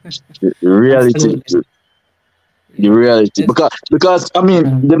 The reality. Absolutely. The Yeah. reality. It's, Because I mean,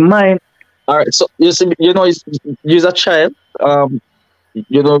 um, the mind. All right. So you see, you're a child.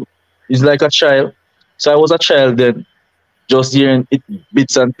 You know, it's like a child. So I was a child then, just hearing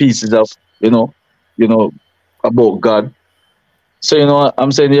bits and pieces of, you know, you know, about God. So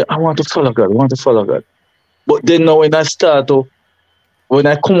I'm saying, yeah, I want to follow God. I want to follow God. But then now, when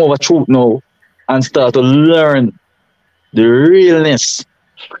I come over truth now and start to learn the realness,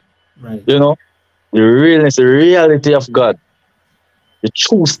 right. you know, the realness, the reality of God, the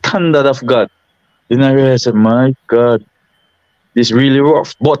true standard of God, then I realize, my God, this really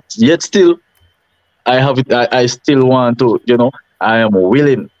rough. But yet still, I have it. I still want to, I am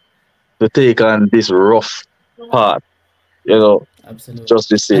willing to take on this rough part, you know, Absolutely. just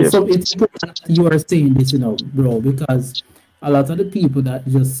the And same. so it's important that you are saying this, bro, because a lot of the people that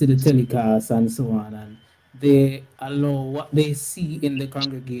just see the telecast and so on, and they allow what they see in the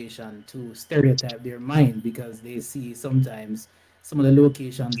congregation to stereotype their mind because they see sometimes some of the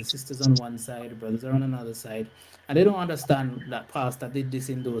locations, the sisters on one side, the brothers are on another side, and they don't understand that pastor did this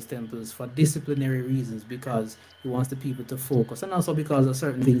in those temples for disciplinary reasons because he wants the people to focus, and also because of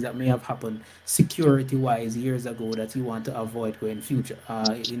certain things that may have happened security-wise years ago that he want to avoid going future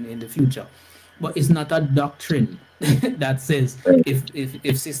in the future. But it's not a doctrine that says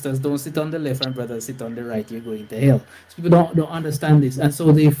if sisters don't sit on the left and brothers sit on the right, you're going to hell. So people don't understand this, and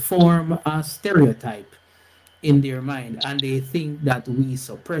so they form a stereotype in their mind, and they think that we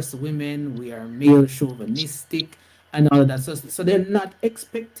suppress women, we are male chauvinistic, and all of that. So they're not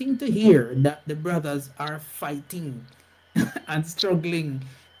expecting to hear that the brothers are fighting and struggling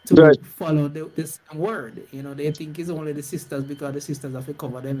to Right. follow the same word. You know, they think it's only the sisters because the sisters have to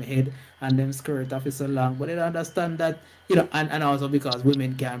cover them head and them skirt off is so long. But they don't understand that, you know, and also because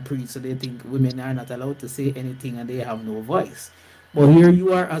women can't preach, so they think women are not allowed to say anything and they have no voice. But here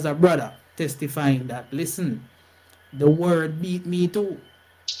you are as a brother testifying that, listen, the word beat me too.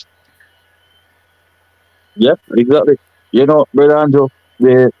 Yeah, exactly. Brother Andrew,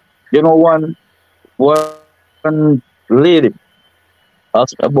 one lady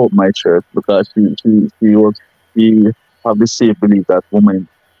asked about my church because she have the same belief that women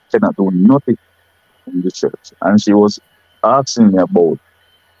cannot do nothing in the church, and she was asking me about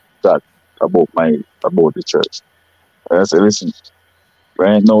that, about the church. And I said, listen,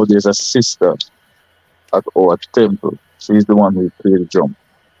 right now there's a sister at our temple. She's the one who played the drum.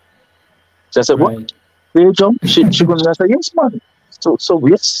 So I said, what? Right. Play the drum? She gonna say, yes, man. So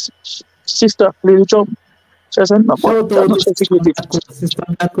yes, sister, play the drum. So I said, no, but Shout that's out not to Sister certificate. Blackwood. Sister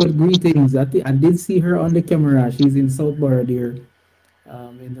Blackwood, greetings. I did see her on the camera. She's in Southborough there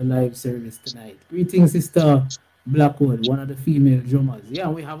in the live service tonight. Greetings, Sister Blackwood, one of the female drummers. Yeah,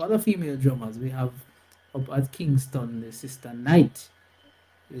 we have other female drummers. We have up at Kingston, the Sister Knight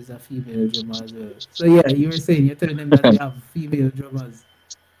is a female drummer as well. So yeah, you were saying, you're telling them that we have female drummers.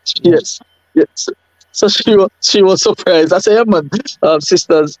 Yeah. Yes, yes. So she was surprised. I said, yeah, man,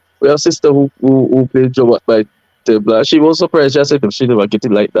 sisters, we have sister who play drum at my table. And she was surprised. She said, she never get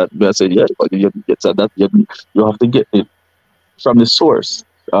it like that. But I said, yeah, but you get that. You have to get it from the source.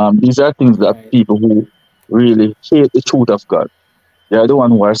 These are things that Right. people who really hate the truth of God, they are the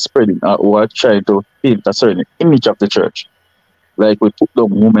one who are spreading, who are trying to paint a certain image of the church. Like we put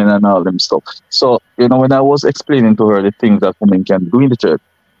down women and all them stuff. So, when I was explaining to her the things that women can do in the church,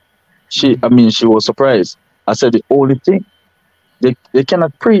 she was surprised. I said the only thing they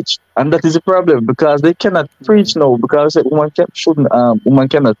cannot preach, and that is the problem because they cannot preach Right. now because I said woman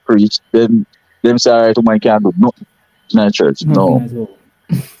cannot preach. Then them say alright, woman can't do nothing in the church. Nothing No, at all.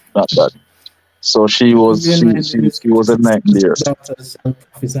 not that. So Keep in mind in the she was scriptures a it says nightmare. daughters shall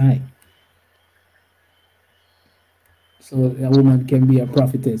prophesy. So a woman can be a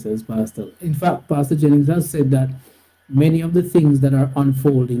prophetess as pastor. In fact, Pastor Jennings has said that many of the things that are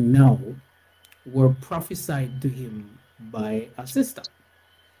unfolding now were prophesied to him by a sister.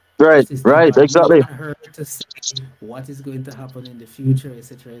 A Right, sister right, God moved exactly, on her to say what is going to happen in the future,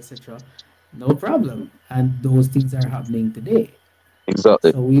 etc., etc. No problem. And those things are happening today.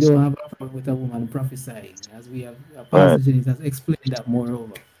 exactly. So we don't have a problem with a woman prophesying, as we have Right. Pastor Jennings has explained that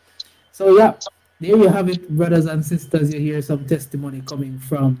moreover. So yeah, there you have it, brothers and sisters. You hear some testimony coming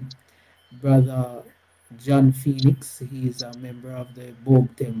from Brother John Phoenixx. He is a member of the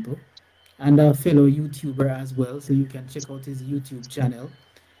Bogue Temple and a fellow YouTuber as well. So you can check out his YouTube channel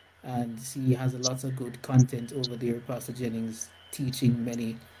and he has a lots of good content over there. Pastor Jennings teaching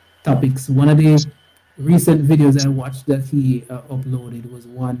many topics. One of the recent videos I watched that he uploaded was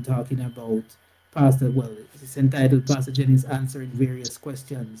one talking about Pastor. Well, it's entitled Pastor Jennings answering various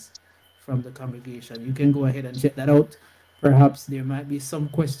questions from the congregation. You can go ahead and check that out. Perhaps there might be some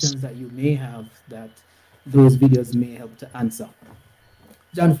questions that you may have that those videos may help to answer.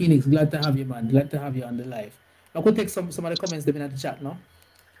 John Phoenixx, glad to have you, man. Glad to have you on the live. I could take some of the comments they've been at the chat now.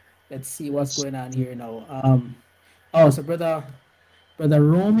 Let's see what's going on here now. Oh, so brother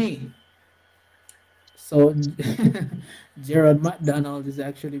Romy. So Gerald McDonald is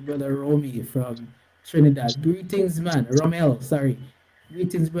actually brother Romy from Trinidad. Greetings, man. Romel, sorry.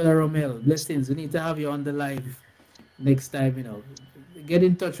 Greetings, brother Romel. Blessings. We need to have you on the live next time. Get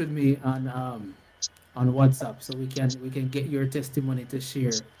in touch with me on WhatsApp so we can get your testimony to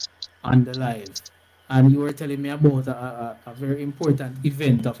share on the live. And you were telling me about a very important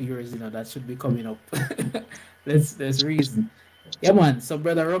event of yours, that should be coming up. Let's reason. Yeah, man. So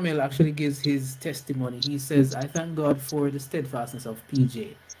Brother Romel actually gives his testimony. He says, I thank God for the steadfastness of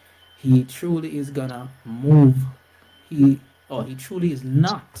PJ. He truly is gonna move. He truly is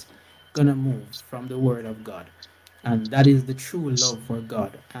not gonna move from the word of God. And that is the true love for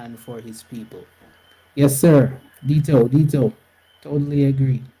God and for his people. Yes, sir. Dito, Dito. Totally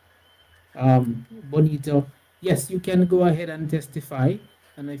agree. Bonito, yes, you can go ahead and testify.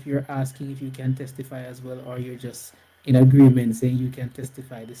 And if you're asking if you can testify as well, or you're just in agreement saying you can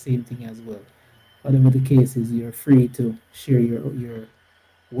testify the same thing as well, whatever the case is, you're free to share your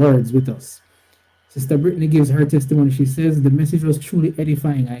words with us. Sister Brittany gives her testimony. She says, the message was truly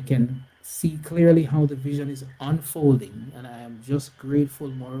edifying. I can see clearly how the vision is unfolding, and I am just grateful,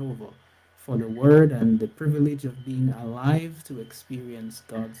 moreover, for the word and the privilege of being alive to experience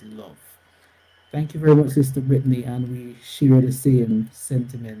God's love. Thank you very much, Sister Brittany, and we share the same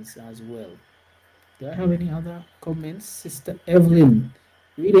sentiments as well. Do I have any other comments? Sister Evelyn,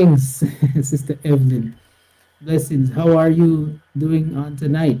 greetings, Sister Evelyn. Blessings. How are you doing on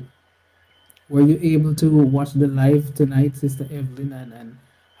tonight? Were you able to watch the live tonight, Sister Evelyn? And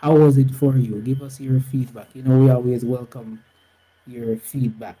how was it for you? Give us your feedback. You know, we always welcome your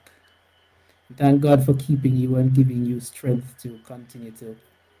feedback. Thank God for keeping you and giving you strength to continue to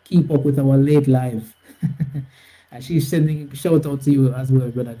keep up with our late live. And she's sending a shout out to you as well,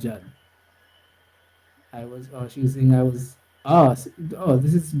 Brother John. She was saying I was,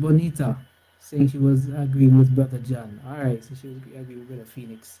 this is Bonita saying she was agreeing with Brother John. All right, so she was agreeing with Brother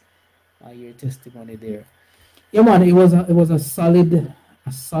Phoenix. Your testimony there. Yeah, man, it was a solid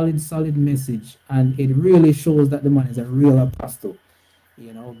message, and it really shows that the man is a real apostle.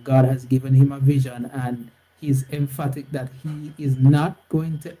 You know, God has given him a vision, and he's emphatic that he is not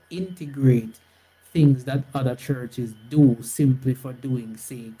going to integrate things that other churches do simply for doing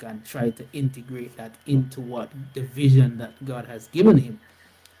sake and try to integrate that into what the vision that God has given him.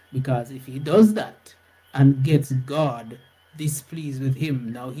 Because if he does that and gets God displeased with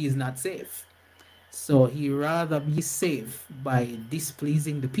him, now he is not safe. So he rather be safe by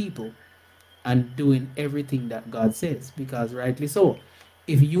displeasing the people and doing everything that God says, because rightly so.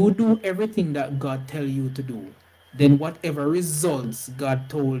 If you do everything that God tell you to do, then whatever results God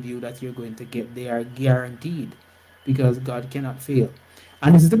told you that you're going to get, they are guaranteed, because God cannot fail.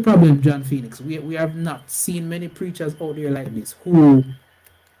 And this is the problem, John Phoenixx. We have not seen many preachers out there like this who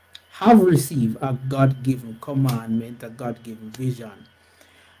have received a God given commandment, a God given vision,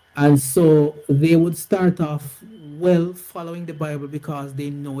 and so they would start off well following the Bible because they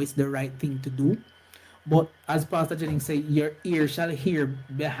know it's the right thing to do. But as Pastor Jennings said, your ear shall hear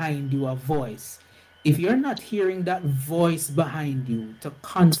behind you a voice. If you're not hearing that voice behind you to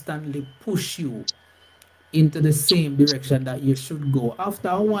constantly push you into the same direction that you should go, after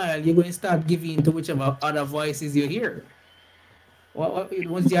a while, you're going to start giving into whichever other voices you hear.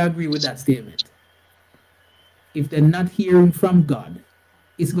 Once you agree with that statement, if they're not hearing from God,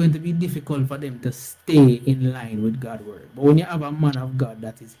 it's going to be difficult for them to stay in line with God's word. But when you have a man of God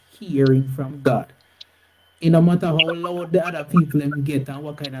that is hearing from God, it no matter how loud the other people him get and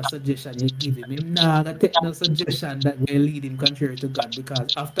what kind of suggestion you give him nah gonna take no suggestion that will lead him contrary to God,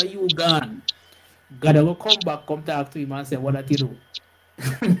 because after you gone, God will come back, come talk to him and say, what did you do?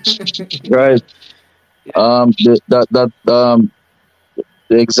 Right. Yeah,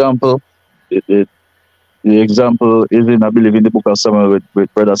 The example, it, it, the example is in, I believe, in the book of Samuel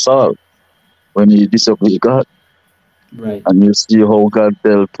with Brother Saul when he disobeyed God, right. and you see how God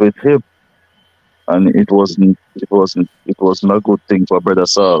dealt with him, and it wasn't a good thing for Brother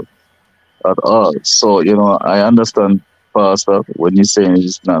Saul at all. So I understand, Pastor, when he's saying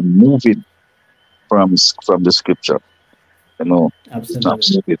he's not moving from the scripture. He's not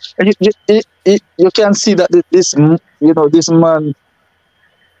Absolutely. moving. And you can see that this man,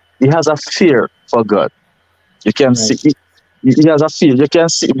 he has a fear for God. You can see Right. he has a fear. You can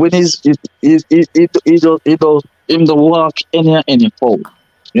see when he don't walk anyhow.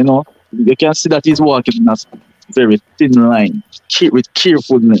 You know, you can see that he's walking in a very thin line, with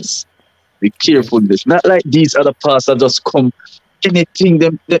carefulness, Right. Not like these other pastors just come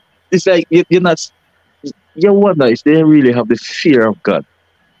anything. It's like you're not. You wonder if they really have the fear of God.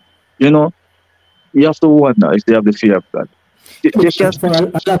 You know, you have to wonder if they have the fear of God. They can. For a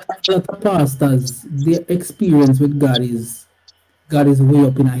lot of pastors, their experience with God is way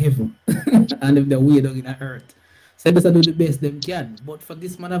up in a heaven, and if they're way down in a earth. So they just do the best them can. But for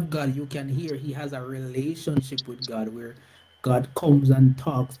this man of God, you can hear he has a relationship with God where God comes and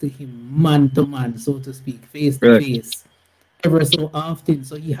talks to him man to man, so to speak, face to Right. face, ever so often.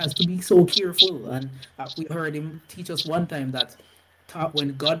 So he has to be so careful. And we heard him teach us one time that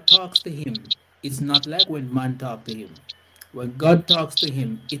when God talks to him, it's not like when man talk to him. When God talks to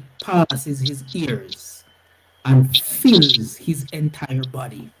him, it passes his ears and fills his entire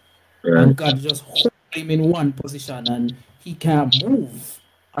body. Right. And God just hold him in one position and he can't move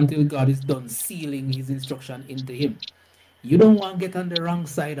until God is done sealing his instruction into him. You don't want to get on the wrong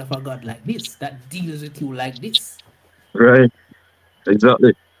side of a God like this that deals with you like this. Right.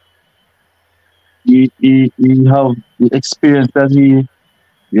 exactly. He have the experience that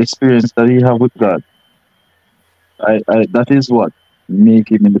he have with God. That is what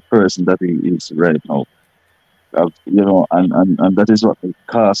make him in the person that he is right now. And that is what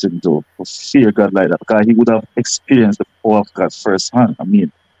caused him to fear God like that, because he would have experienced the power of God firsthand.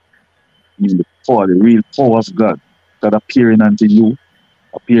 The power, the real power of God, God appearing unto you,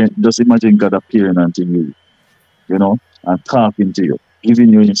 appearing. Just imagine God appearing unto you, and talking to you, giving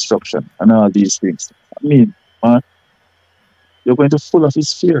you instruction, and all these things. Man, you're going to full of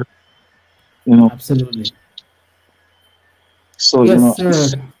His fear, you know. Absolutely. So Yes,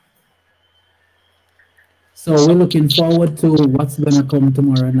 sir. So we're looking forward to what's gonna come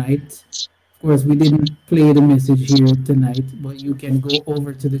tomorrow night. Of course, we didn't play the message here tonight, but you can go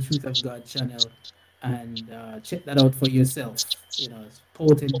over to the Truth of God channel and check that out for yourself. You know, it's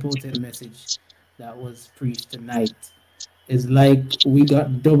potent, potent message that was preached tonight. It's like we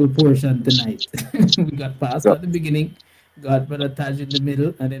got double portion tonight. We got Pastor yeah, at the beginning, got Brother Taj in the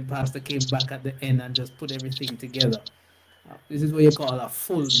middle, and then Pastor came back at the end and just put everything together. This is what you call a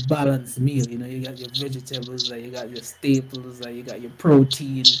full balanced meal. You know, you got your vegetables, you got your staples, you got your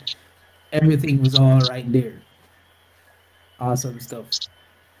protein. Everything was all right there. Awesome stuff.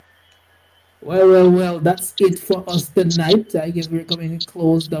 Well, well, well, that's it for us tonight. I guess we're coming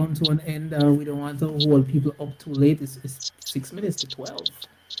close down to an end. We don't want to hold people up too late. It's 6 minutes to 12.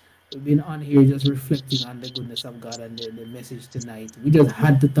 We've been on here just reflecting on the goodness of God and the message tonight. We just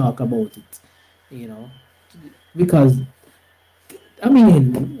had to talk about it, you know, because I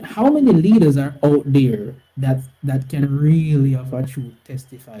mean, how many leaders are out there that can really, of a truth,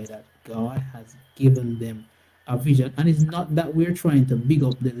 testify that God has given them a vision? And it's not that we're trying to big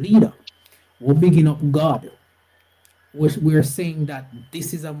up the leader; we're bigging up God. We're saying that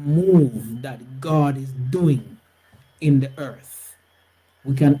this is a move that God is doing in the earth.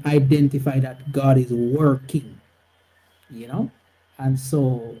 We can identify that God is working, you know, and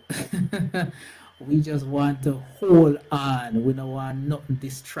so we just want to hold on. We don't want nothing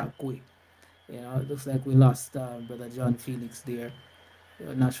distract we. You know, it looks like we lost Brother John Phoenixx there.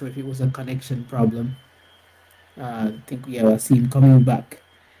 Not sure if it was a connection problem. I think we have seen coming back.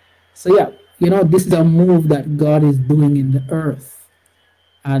 So yeah, you know, this is a move that God is doing in the earth,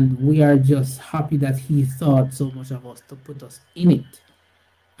 and we are just happy that He thought so much of us to put us in it,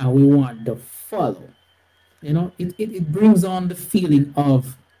 and we want to follow. You know, it brings on the feeling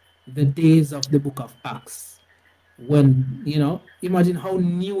of the days of the book of Acts when, you know, imagine how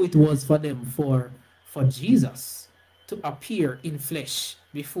new it was for them for Jesus to appear in flesh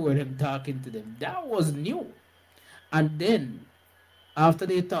before them talking to them. That was new. And then after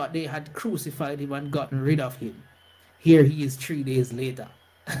they thought they had crucified him and gotten rid of him, here he is 3 days later.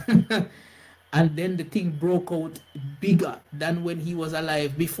 And then the thing broke out bigger than when he was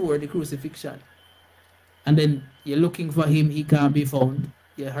alive before the crucifixion. And then you're looking for him, he can't be found.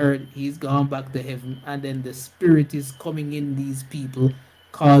 You heard he's gone back to heaven, and then the spirit is coming in these people,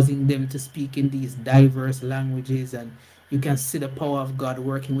 causing them to speak in these diverse languages, and you can see the power of God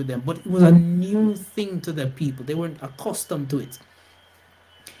working with them. But it was a new thing to the people, they weren't accustomed to it.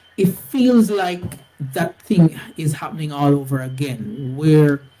 It feels like that thing is happening all over again,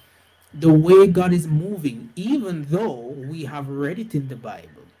 where the way God is moving, even though we have read it in the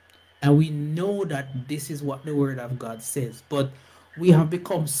Bible and we know that this is what the Word of God says, but we have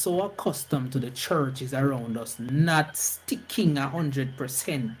become so accustomed to the churches around us not sticking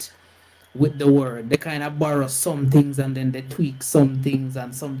 100% with the Word. They kind of borrow some things and then they tweak some things,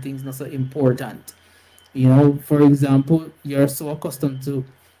 and some things not so important. You know, for example, you're so accustomed to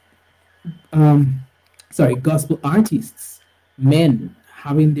um, gospel artists, men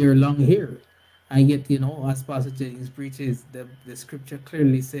having their long hair. And yet, you know, as Pastor Jennings preaches, the scripture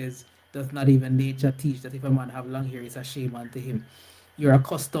clearly says, does not even nature teach that if a man have long hair, it's a shame unto him. You're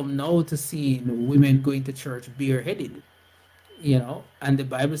accustomed now to seeing women going to church bareheaded, you know, and the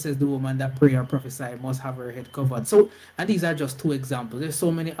Bible says the woman that pray or prophesy must have her head covered. So, and these are just two examples. There's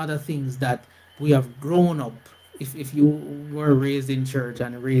so many other things that we have grown up. If you were raised in church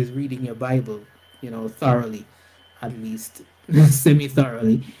and raised reading your Bible, you know, thoroughly, at least semi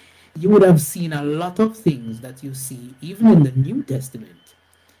thoroughly, you would have seen a lot of things that you see even in the New Testament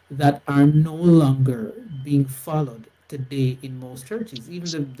that are no longer being followed today in most churches.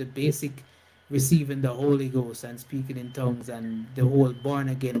 Even the basic receiving the Holy Ghost and speaking in tongues and the whole born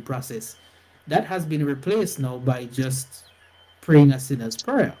again process, that has been replaced now by just praying a sinner's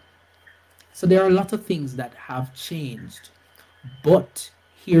prayer. So there are a lot of things that have changed. But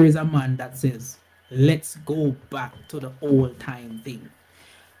here is a man that says, let's go back to the old time thing.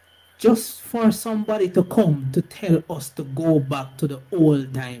 just for somebody to come to tell us to go back to the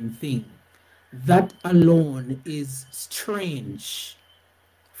old time thing, that alone is strange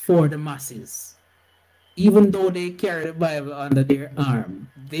for the masses. Even though they carry the Bible under their arm,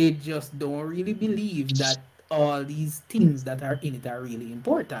 they just don't really believe that all these things that are in it are really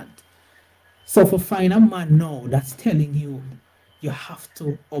important. So for find a man now that's telling you you have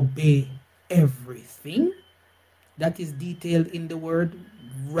to obey everything that is detailed in the word,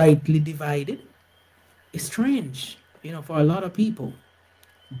 rightly divided, is strange, for a lot of people.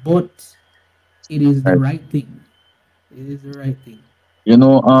 But it is the Right. right thing. It is the right thing.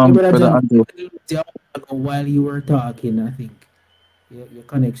 Hey, brother Brother John, Andrew. while you were talking, I think your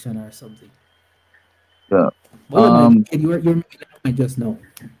connection or something. Yeah. But yeah, man, Um, you're making a point just now.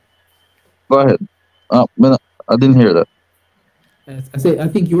 Go ahead. Man, I didn't hear that. I say I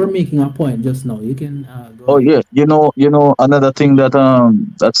think you were making a point just now. You can go Oh ahead. yeah, another thing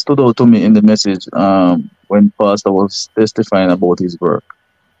that stood out to me in the message when Pastor was testifying about his work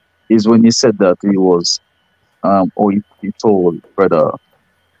is when he said that he told Brother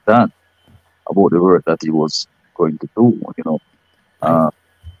Dan about the work that he was going to do. Right. Uh,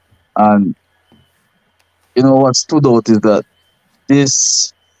 and what stood out is that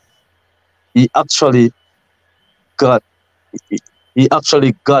this he actually got he, he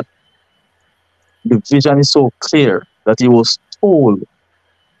actually got the vision is so clear that he was told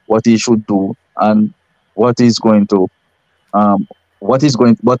what he should do and what is going to um what is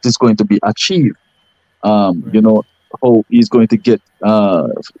going to be achieved. You Right. know how he's going to get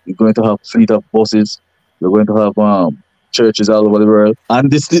he's going to have fleet of buses. We're going to have churches all over the world.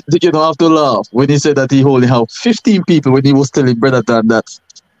 And you don't have to laugh when he said that he only have 15 people when he was telling Brother Dan that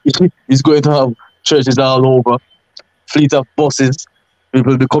he's going to have churches all over, fleet of buses.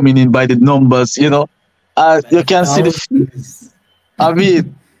 People be coming in by the numbers. By You the can see thousands. I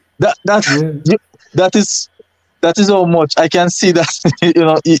mean, that that Yeah. that is that is how much I can see that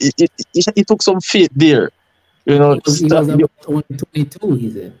it took some faith there. He was about only 22,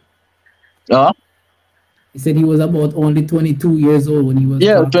 he said. Uh, He said he was about only 22 years old when he was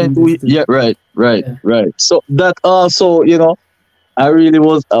yeah, talking this 22. to. Yeah, right, right, Yeah. right. So that also, I really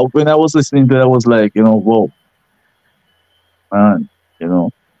was when I was listening to it, I was like, whoa, man, you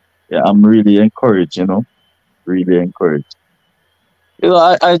know, yeah, I'm really encouraged. Really encouraged.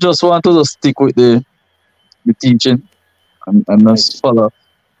 I just want to just stick with the teaching and Right. just follow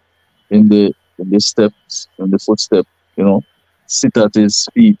in the steps, in the footstep. You know, sit at his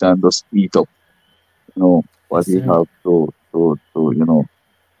feet and just eat up. What Yes, he sir. have to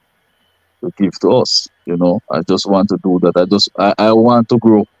give to us. I just want to do that. I want to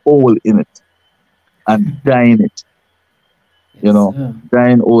grow whole in it and die in it. You Yes, know, sir. die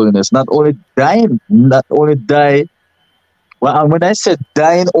in holiness. Not only die. Well, and when I said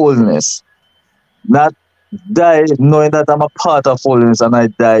die in holiness, not die knowing that I'm a part of holiness and I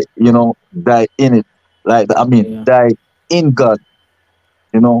die, die in it. Like I mean, Yeah. die in God.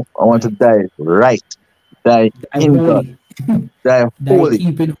 I want to Right. die right, die Die in God, holy. die Die holy,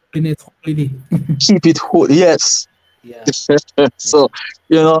 keeping holiness holy. keep it holy. Yes. Yeah. So,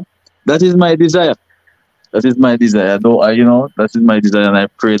 Yeah. you know, that is my desire. That is my desire. Though that is my desire, and I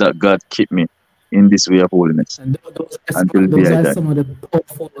pray that God keep me in this way of holiness And until the day those I are die. some of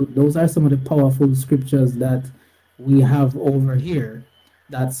the powerful scriptures that we have over here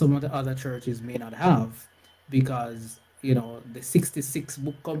that some of the other churches may not have, because the 66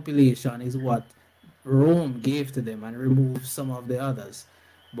 book compilation is what Rome gave to them and removed some of the others.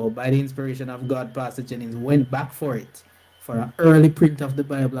 But by the inspiration of God, Pastor Jennings went back for it for an early print of the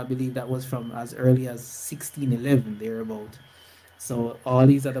Bible. I believe that was from as early as 1611 thereabout. So all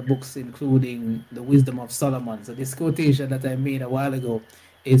these other books, including the Wisdom of Solomon. So this quotation that I made a while ago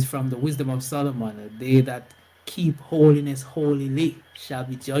is from the Wisdom of Solomon. They that keep holiness holily shall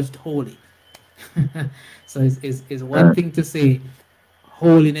be judged holy. So it's one Right, thing to say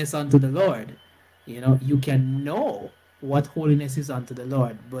holiness unto the Lord. You can know what holiness is unto the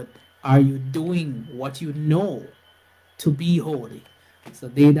Lord, but are you doing what you know to be holy? So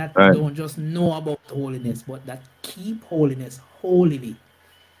they that right, don't just know about holiness, but that keep holiness holily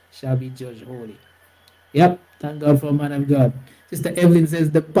shall be judged holy. Yep, thank God for man of God. Sister Evelyn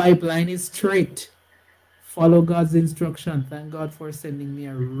says the pipeline is straight. Follow God's instruction. Thank God for sending me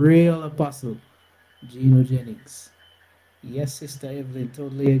a real apostle, Gino Jennings. Yes, Sister Evelyn,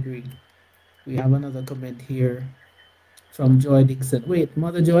 totally agree. We have another comment here from Joy Dixon. Wait,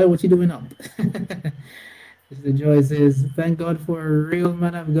 Mother Joy, what you doing up? Sister Joy says, thank God for a real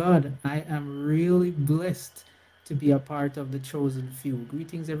man of God. I am really blessed to be a part of the chosen few.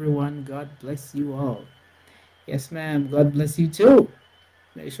 Greetings, everyone. God bless you all. Yes, ma'am. God bless you too.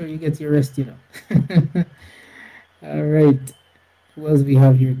 Make sure you get your rest, you know. All right. Who else we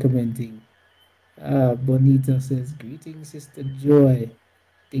have here commenting? Bonita says, greetings, Sister Joy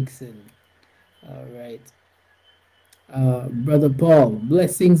Dixon. All right. Brother Paul,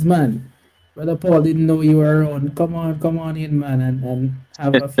 blessings, man. Brother Paul didn't know you were around. Come on in, man, and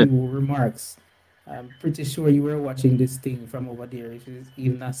have a few remarks. I'm pretty sure you were watching this thing from over there. If it's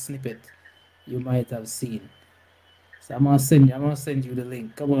even a snippet, you might have seen. So I'm gonna send you the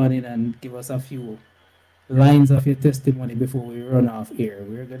link. Come on in and give us a few lines of your testimony before we run off here.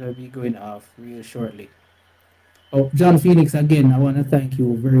 We're gonna be going off real shortly. Oh, John Phoenixx, again, I want to thank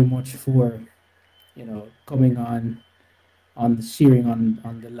you very much for coming on sharing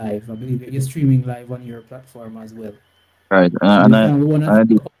on the live. I believe you're streaming live on your platform as well. Right. So And we want to I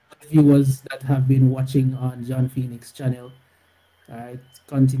do. thank all the viewers that have been watching on John Phoenixx channel. All right,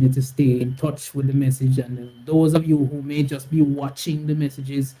 continue to stay in touch with the message, and those of you who may just be watching the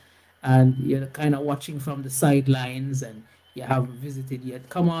messages, and you're kind of watching from the sidelines, and you haven't visited yet,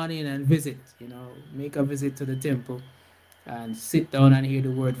 come on in and visit. Make a visit to the temple and sit down and hear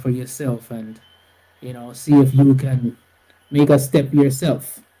the word for yourself, and see if you can make a step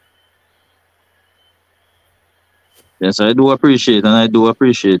yourself. Yes, I do appreciate, and I do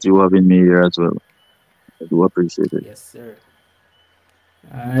appreciate you having me here as well. I do appreciate it. Yes, sir.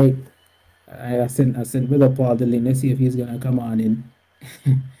 All right. I sent Brother Paul the link. Let's see if he's gonna come on in,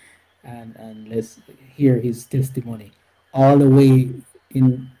 and let's hear his testimony all the way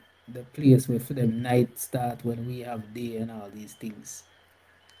in the place where for them night start when we have day and all these things.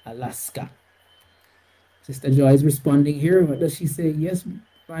 Alaska. Sister Joy is responding here. What does she say? Yes,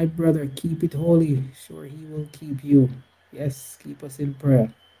 my brother, keep it holy. Sure, he will keep you. Yes, keep us in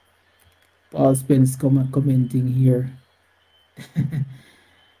prayer. Paul Spence commenting here.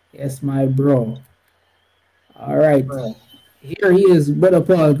 Yes, my bro. All right. Here he is, Brother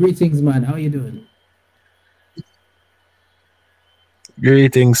Paul. Greetings, man. How you doing?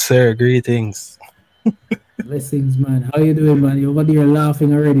 Greetings, sir. Greetings. Blessings, man. How you doing, man? You're over there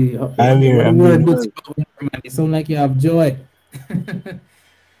laughing already. I'm here. What the I'm word here. did you have, man? You sound like you have joy.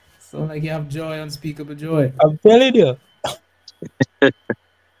 Sound like you have joy, unspeakable joy. I'm telling you,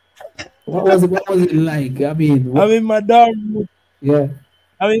 What was it? What was it like? I mean, I'm in my dorm room. yeah,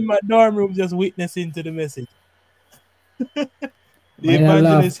 I'm in my dorm room just witnessing to the message. The mind and laugh.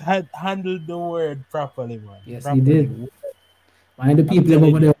 evangelist had handled the word properly, man. Yes, he Properly. did. Mind the I'm people them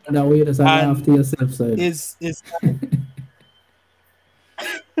telling over you. there on that way just a laugh And to yourself, so it's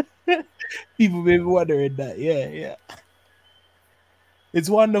people may be wondering that. Yeah, yeah. It's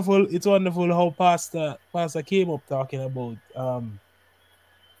wonderful. It's wonderful how Pastor came up talking about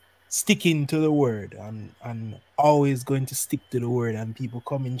sticking to the word and always going to stick to the word, and people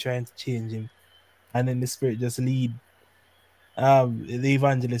coming trying to change him, and then the spirit just lead the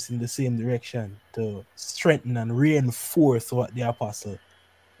evangelist in the same direction to strengthen and reinforce what the apostle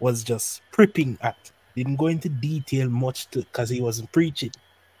was just prepping at. Didn't go into detail much because he wasn't preaching.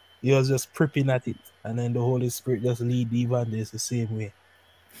 He was just prepping at it. And then the Holy Spirit just lead the evangelist the same way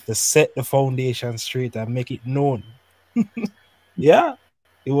to set the foundation straight and make it known. Yeah,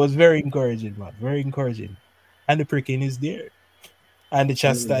 it was very encouraging, man. Very encouraging. And the pricking is there. And the hallelujah.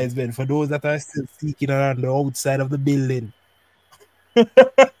 chastisement for those that are still seeking around the outside of the building.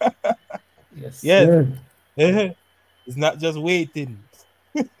 Yes, Yes. sir. Uh-huh. It's not just waiting.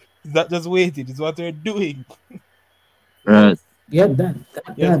 It's not just waiting. It's what they're doing. Right. Yes. Yeah, that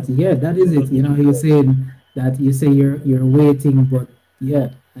Yes. yeah, that is it. You're saying that you say you're waiting, but yeah,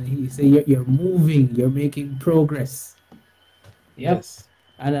 and you say you're moving, you're making progress. Yep. Yes.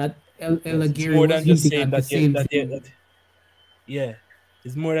 And Ella Yes. It's Gary more was than just hinting saying at the that you same that you thing. that yeah.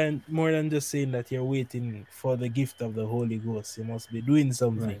 It's more than just saying that you're waiting for the gift of the Holy Ghost. You must be doing Right.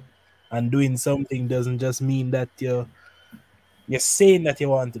 something. And doing something doesn't just mean that you're saying that you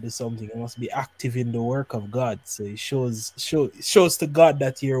want to do something. You must be active in the work of God. So it shows to God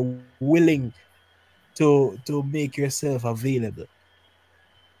that you're willing to make yourself available.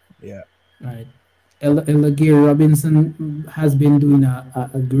 Yeah. Right. Ella Gary Robinson has been doing a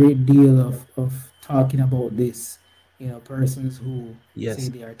great deal of talking about this. Persons who say Yes.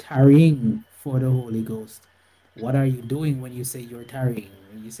 they are tarrying for the Holy Ghost. What are you doing when you say you're tarrying?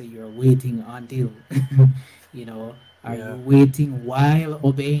 When you say you're waiting until, are you Yeah. waiting while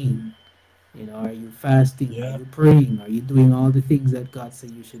obeying? Are you fasting? Are Yeah. you praying? Are you doing all the things that God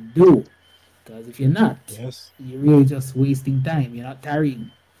said you should do? Because if you're not, Yes. you're really just wasting time. You're not tarrying.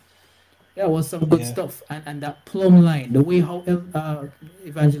 Yeah, it was some good Yeah. stuff. And that plumb line, the way how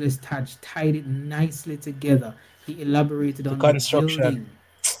Evangelist Taj tied it nicely together. He elaborated The on the construction. building.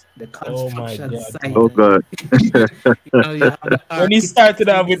 the Oh my construction God. site, Oh and God. you have the When he architect started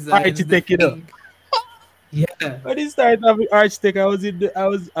who off with designs the architect, thing. Yeah, when he started off with architect, I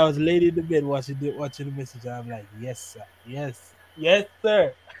was laying in the bed watching the message. And I'm like, yes, sir, yes,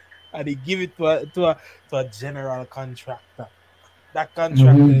 sir. And he give it to a general contractor. That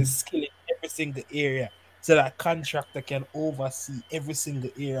contractor hmm is skilled in every single area. So that contractor can oversee every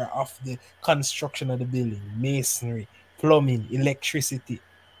single area of the construction of the building, masonry, plumbing, electricity,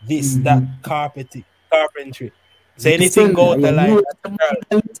 this, that, hmm carpentry. So anything Listen, go out you of line, know that general.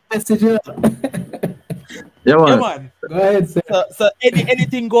 the message. Yeah. Yeah, Yeah, man. man. Go ahead, sir. So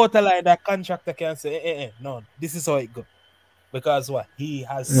anything go out of line, that contractor can say, no, this is how it go. Because what? He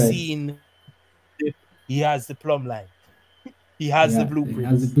has Right. seen, he has the plumb line. He has the Yeah, he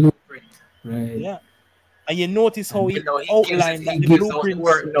has a blueprints. blueprint. Right. Yeah. And you notice how And he he gives it. outlined He that the gives out the blueprints.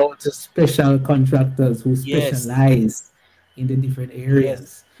 work now to special contractors who Yes, specialize in the different yes.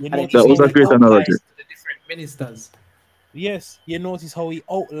 areas, You and then That notice even was how a he great introduce analogy. outlines. to the different ministers. Yes, you notice how he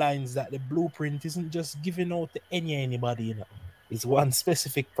outlines that the blueprint isn't just given out to anybody, It's one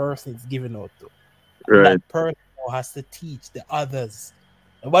specific person it's given out to. And Right. that person now has to teach the others.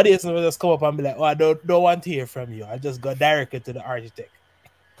 Nobody else will just come up and be like, oh, I don't want to hear from you. I just got directed to the architect.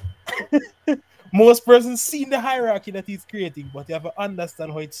 Most persons see the hierarchy that he's creating, but you have to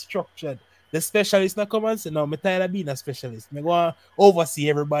understand how it's structured. The specialist not come and say, no, I'm tired of being a specialist. I go and oversee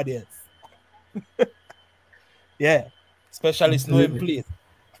everybody else. Yeah. Specialists know in Absolutely, place.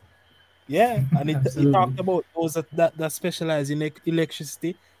 Yeah. And he absolutely. talked about those that specialize in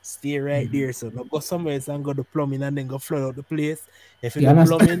electricity. Stay right there. So now go somewhere else and go to plumbing and then go flood out the place. If you You do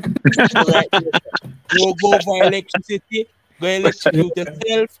understand? plumbing, stay right there. You go for electricity, go Yeah, electrocute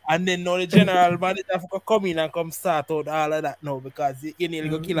yourself, and then now the general manager have to come in and come start out all of that now because you nearly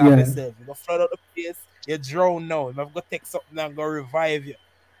go kill off yeah, yourself. You go flood out the place, you drown now. You have to go take something and go revive you.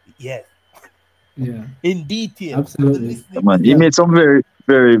 Yes, yeah, in detail. So absolutely. listen Yeah, him man. He special. made some very,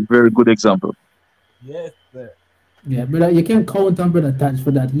 very, very good example. Yes, sir. Yeah, but you can count on Brother Taj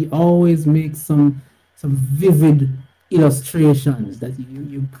for that. He always makes some vivid illustrations that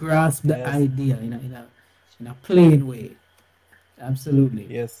you grasp the Yes, idea in a plain way. Absolutely.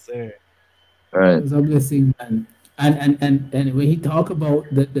 yes, sir. Right. It was a blessing, man. And when he talk about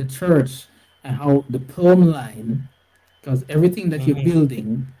the church and how the plumb line, because everything that you're Mm-hmm.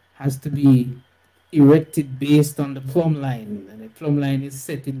 building has to be erected based on the plumb line, and the plumb line is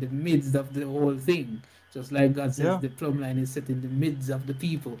set in the midst of the whole thing, just like God says Yeah. the plumb line is set in the midst of the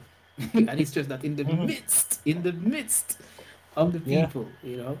people, and it's just that Mm-hmm. in the midst of the Yeah. people,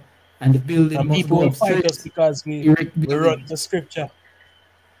 and the building And must people go will up fight us straight, because erect we run building. the scripture.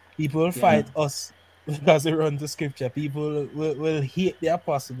 People will Yeah. fight us because we run the scripture. People will hate the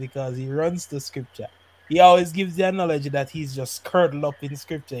apostle because he runs the scripture. He always gives the analogy that he's just curdled up in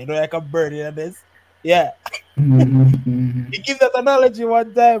scripture, like a bird in a nest. Yeah, Mhm. he gives that analogy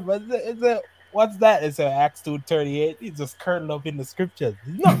one time, but what's that? It's Acts 2:38. He's just curdled up in the scriptures.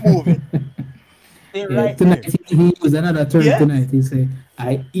 He's not moving. Stay Yeah, right tonight there. he used another term Yes, tonight. He say,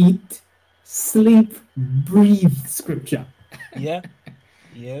 I eat, sleep, breathe scripture. yeah,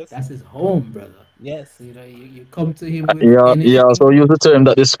 yes, That's his home, brother. yes, You come to him with He anything. also used the term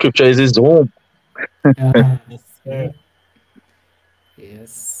that the scripture is his home. yes, Yeah, sir. You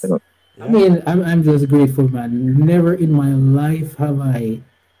yes. know, I Yeah. mean, I'm just grateful, man. Never in my life have I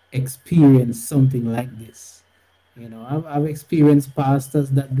experienced something like this. I've experienced pastors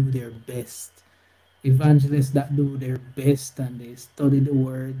that do their best, evangelists that do their best, and they study the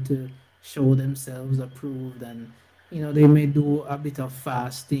word to show themselves approved, and they may do a bit of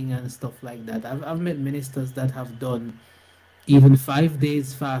fasting and stuff like that. I've met ministers that have done even 5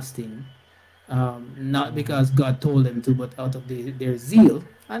 days fasting, not Mm-hmm. because God told them to, but out of their zeal,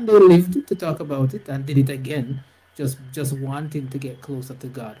 and they lived to talk about it and did it again, just wanting to get closer to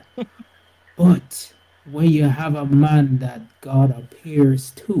God. But when you have a man that God appears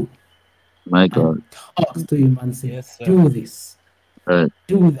to my and God. talks to him and say, Yes, sir. do this, Right.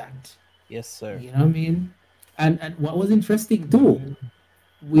 do that. Yes, sir. You know what I mean? And what was interesting too,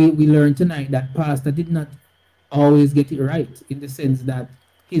 Mm-hmm. we learned tonight that Pastor did not always get it right, in the sense that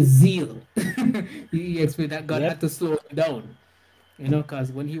his zeal, he explained that God Yep. had to slow him down.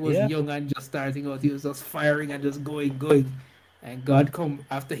 Because when he was Yeah. young and just starting out, he was just firing and just going. And God come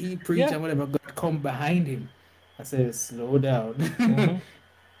after he preached Yeah. and whatever, God come behind him. I said, slow down. Mm-hmm.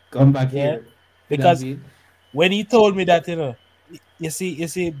 Come back Yeah. here. You know what I Because mean? when he told me that, you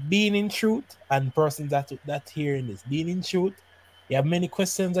see, being in truth and persons that hearing this, being in truth, you have many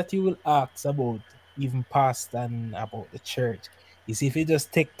questions that you will ask about even past and about the church. You see, if you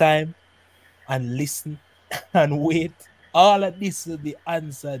just take time and listen and wait, All of this will be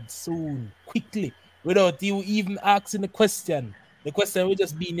answered soon, quickly, without you even asking the question. The question will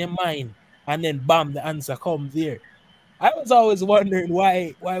just be in your mind, and then bam, the answer comes there. I was always wondering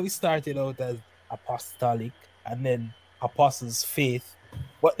why we started out as apostolic and then apostles' faith,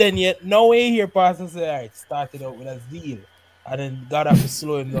 but then yet no way here pastor say, all right, started out with a zeal, and then God have to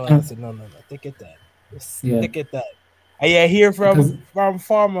slow him down Yeah, and say, no, take your time, just yeah, take your time. I hear because from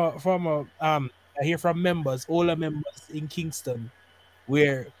former I hear from members, older members in Kingston,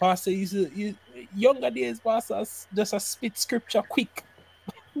 where pastor younger days pastors just a spit scripture quick,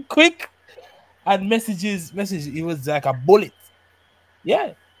 and message. It was like a bullet.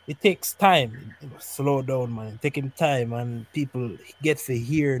 Yeah, it takes time. Slow down, man. Take him time, and people get to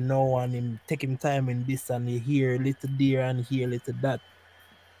hear no and him take him time in this, and you hear little there and hear little that.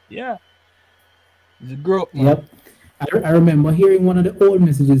 Yeah, it's a growth, man. yep, I remember hearing one of the old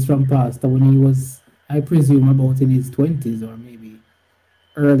messages from Pastor when he was, I presume, about in his 20s or maybe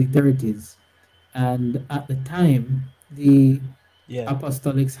early 30s. And at the time, the Yeah.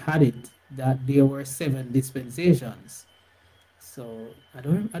 apostolics had it that there were seven dispensations. So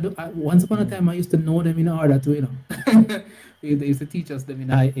once upon a Mm. time, I used to know them in order to, they used to teach us them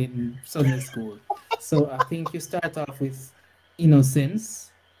in Sunday school. So I think you start off with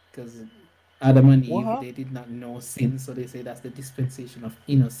innocence, because Adam and Eve, What? they did not know sin, so they say that's the dispensation of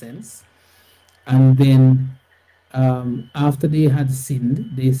innocence. And then after they had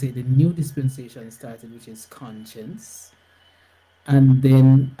sinned, they say the new dispensation started, which is conscience. And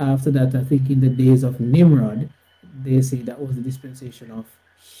then after that, I think in the days of Nimrod, they say that was the dispensation of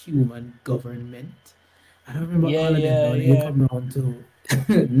human government. I don't remember Yeah, all of them yeah, now. They yeah. come around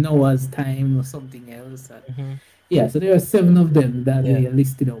to Noah's time or something else. And Mm-hmm. yeah, so there are seven of them that Yeah. they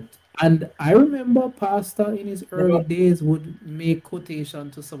listed out. And I remember Pastor in his early Never. days would make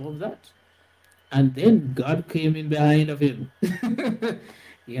quotation to some of that. And then God came in behind of him,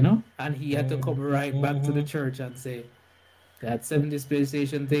 and he had to come right back to the Mm-hmm. church and say, that seven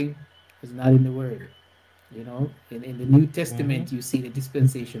dispensation thing is not in the word. In the New Mm-hmm. Testament, you see the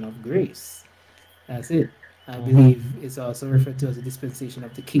dispensation of grace. That's it. I Mm-hmm. believe it's also referred to as the dispensation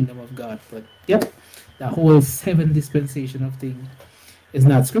of the kingdom of God. But yep, the whole seven dispensation of thing is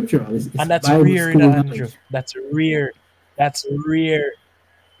not scriptural. It's And that's Bible rare in school Andrew. knowledge. That's rare. That's rare.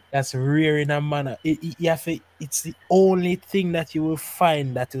 That's rare in a manner. You have to, it's the only thing that you will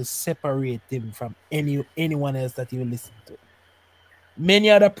find that will separate him from anyone else that you listen to. Many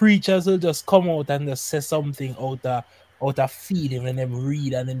other preachers will just come out and just say something out of feeling and them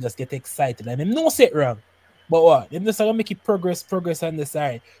read and then just get excited and them no say it wrong. But what? Them just gonna make it progress and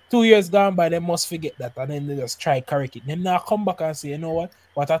decide. 2 years gone by, they must forget that and then they just try correct it. Them now come back and say, you know what?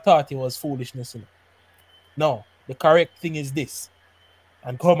 What I thought it was foolishness, you know. No, the correct thing is this.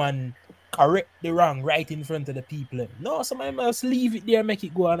 And come and correct the wrong right in front of the people. No, somebody must leave it there and make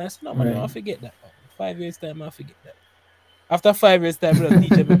it go. And I said, no, man, Right. I'll forget that, man. 5 years time, I'll forget that. After 5 years time, we'll teach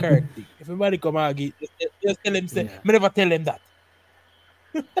them the correct thing. If everybody come argue, just tell them, say, Yeah. me never tell them that.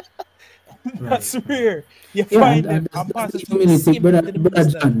 Right. That's Right. rare. You Yeah, find and them, that's, and that's pastor the teach the humility, same thing brother, to the brother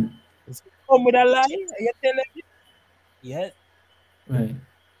ministers. John. So come with a lie, you tell them, yeah. Right.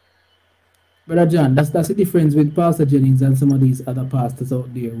 Brother John, that's the difference with Pastor Jennings and some of these other pastors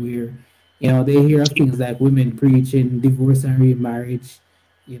out there where, they hear of things like women preaching, divorce and remarriage,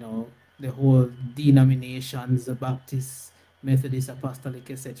 the whole denominations, the Baptist, Methodist, Apostolic,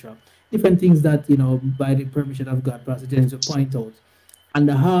 etc. Different things that, by the permission of God, Pastor Jennings will point out. And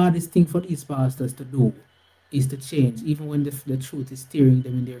the hardest thing for these pastors to do is to change, even when the truth is staring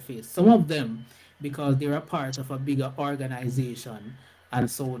them in their face. Some of them, because they're a part of a bigger organization, and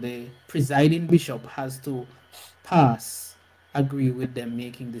so the presiding bishop has to agree with them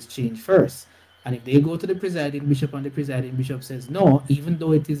making this change first. And if they go to the presiding bishop and the presiding bishop says no, even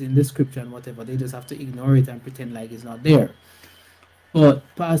though it is in the scripture and whatever, they just have to ignore it and pretend like it's not there. But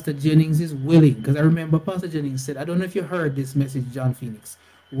Pastor Jennings is willing, because I remember Pastor Jennings said, I don't know if you heard this message, John Phoenixx,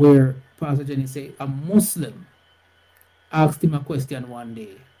 where Pastor Jennings said a Muslim asked him a question one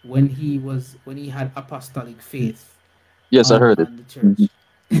day when he had apostolic faith Yes, I on, heard it. on the church.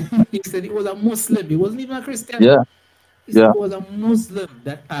 He said it was a Muslim, he wasn't even a Christian. Yeah, He said yeah. it was a Muslim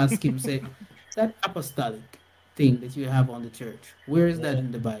that asked him, say, that apostolic thing that you have on the church, where is that Yeah.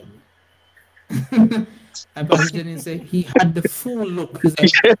 in the Bible? And Pastor Jennings said he had the full look. He's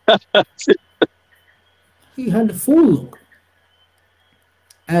like, he had the full look.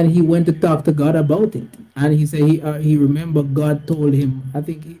 And he went to talk to God about it. And he said he remembered God told him, I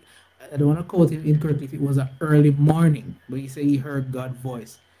don't want to quote him incorrectly if it was an early morning, but he said he heard God's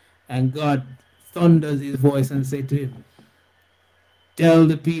voice. And God thunders his voice and said to him, tell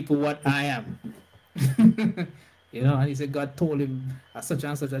the people what I am. You know, and he said God told him at such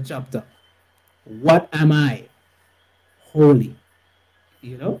and such a chapter, "What am I? Holy."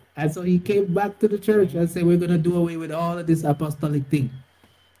 You know, and so he came back to the church and said, "We're gonna do away with all of this apostolic thing.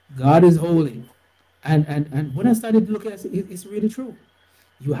 God is holy." And when I started looking at it, it's really true.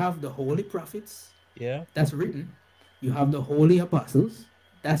 You have the holy prophets, Yeah. that's written. You have the holy apostles,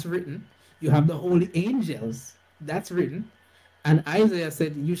 that's written. You have the holy angels, that's written. And Isaiah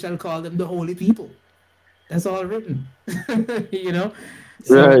said, "You shall call them the holy people." That's all written. You know?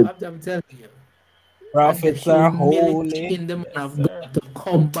 So Right. I'm telling you, and the Prophets are humility holy. in the man Yes, of sir. God to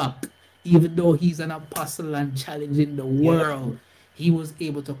come back, even though he's an apostle and challenging the Yep. world, he was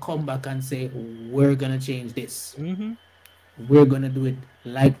able to come back and say, "We're gonna change this. Mm-hmm. We're gonna do it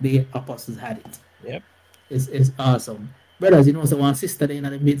like the apostles had it." Yep. It's awesome. Brothers, you know, so one sister there in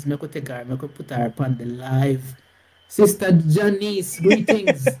the midst, me could take her, me could put her upon the live. Sister Janice,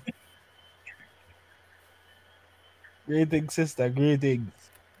 greetings. Greetings, sister. Greetings,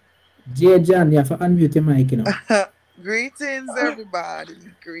 J Jan, you have to unmute your mic, you know. Greetings, everybody.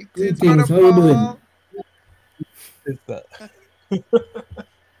 Greetings, Brother Greetings, how you doing? Paul. sister.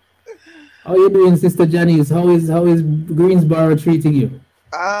 How you doing, Sister Janice? How is Greensboro treating you?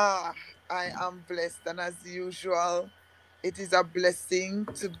 Ah, I am blessed, and as usual, it is a blessing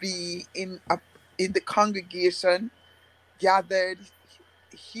to be in the congregation, gathered,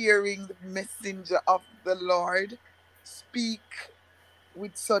 hearing the messenger of the Lord speak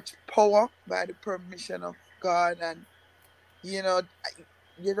with such power by the permission of God, and you know,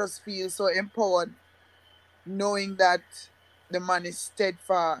 you just feel so empowered knowing that the man is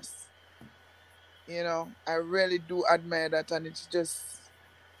steadfast. I really do admire that, and it's just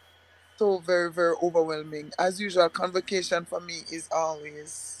so very, very overwhelming. As usual, convocation for me is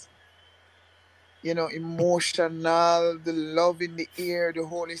always, emotional, the love in the air, the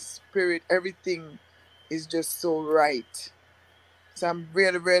Holy Spirit, everything is just so right. So I'm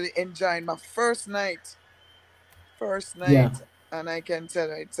really, really enjoying my first Yeah. night, and I can tell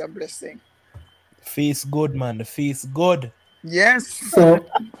you it's a blessing. The face good, man. The face good. Yes.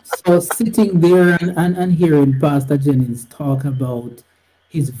 So sitting there and hearing Pastor Jennings talk about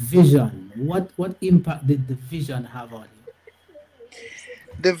his vision, what impact did the vision have on you?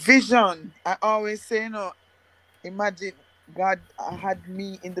 The vision, I always say, imagine God had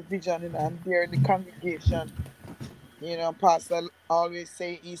me in the vision, and I'm there in the congregation. Pastor always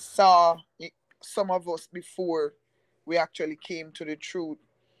say he saw some of us before we actually came to the truth.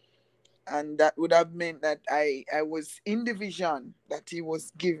 And that would have meant that I was in the vision that he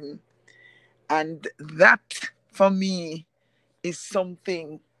was given. And that, for me, is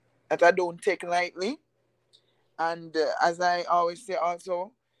something that I don't take lightly. And as I always say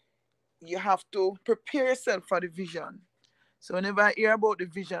also, you have to prepare yourself for the vision. So whenever I hear about the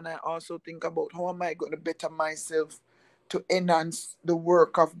vision, I also think about how am I going to better myself to enhance the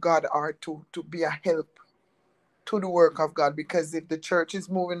work of God, or to be a help to the work of God. Because if the church is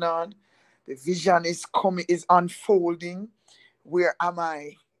moving on, the vision is coming, is unfolding, where am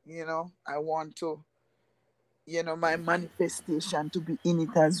I? I want to, my manifestation to be in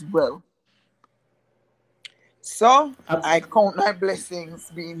it as well. So Ab- I count my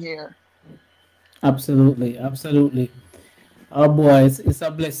blessings being here. Absolutely, absolutely. Oh boy, it's a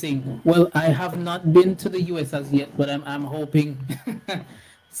blessing. Well, I have not been to the US as yet, but I'm hoping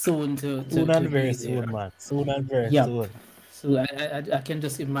soon to Soon to and be very there. soon, man. Soon and very Yep. soon. So I can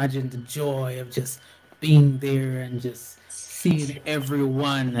just imagine the joy of just being there and just seeing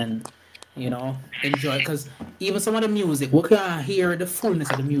everyone and enjoy. Because even some of the music, we can hear the fullness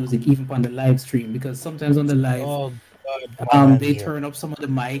of the music even on the live stream. Because sometimes on the live, Oh God, God, I'm they here. turn up some of the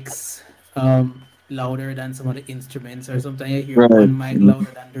mics louder than some of the instruments, or sometimes you hear Right. one mic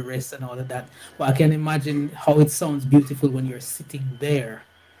louder than the rest and all of that. But I can imagine how it sounds beautiful when you're sitting there.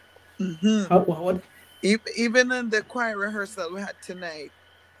 Hmm. How what? Even in the choir rehearsal we had tonight,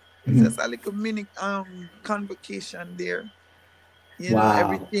 it's Mhm. just a little mini convocation there. Wow,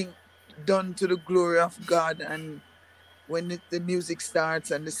 Everything done to the glory of God, and when the music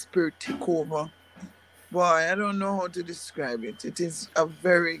starts and the spirit take over, boy, I don't know how to describe it. It is a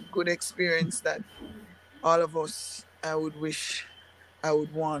very good experience that all of us, I would wish, I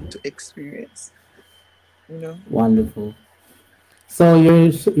would want to experience. You know. wonderful. So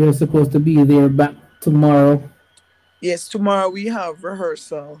you're supposed to be there back tomorrow. Yes, tomorrow we have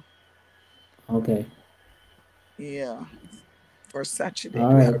rehearsal. Okay. Yeah, for Saturday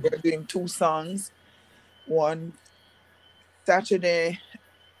All right. we're doing two songs. One Saturday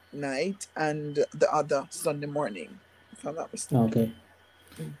night and the other Sunday morning, if I'm not mistaken. Okay.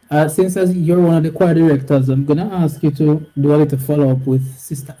 Since as you're one of the choir directors, I'm gonna ask you to do a little follow up with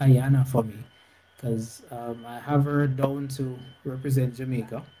Sister Ayana for me. because I have her down to represent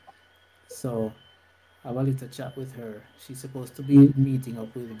Jamaica. So have a little chat with her. She's supposed to be meeting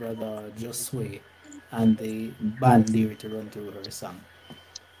up with brother Josue and the band there to run through her song.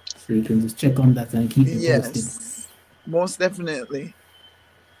 So you can just check on that and keep me posted. Yes, most definitely.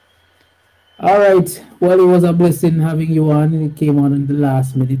 All right. Well, it was a blessing having you on. It came on in the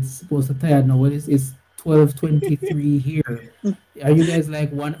last minute. It's supposed to tired now. Well, it's 12:23 here. Are you guys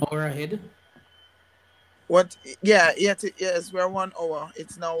like 1 hour ahead? What? Yeah, yes. We're 1 hour.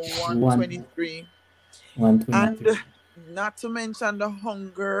 It's now one One twenty-three, and 1:23. not to mention the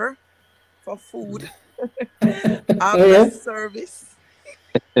hunger for food Oh after yeah. service.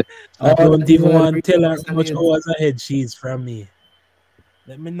 I Oh, don't that is even why the want to tell her request how much ahead. hours ahead she is from me.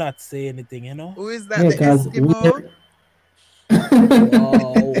 Let me not say anything, you know? Who is that? Yeah, The cause Eskimo?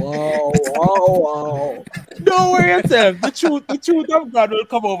 Wow, wow, wow, wow. Don't worry yourself. The truth of God will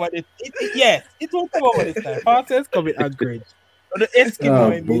come over this. Yes, it will come over this time. Pastor is coming anchorage. But the oh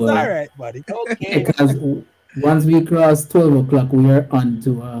Eskimo in me, it's all boy. right, buddy. Yeah, Okay. cause once we cross 12 o'clock, we are on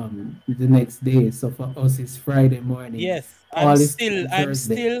to the next day. So for us, it's Friday morning. Yes, Paul is still on I'm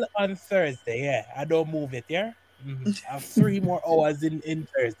Thursday. still on Thursday. Yeah, I don't move it. Yeah. I have 3 more hours in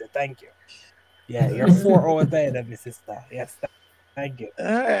Thursday. Thank you. Yeah, you're 4 hours ahead of me, sister. Yes, thank you. All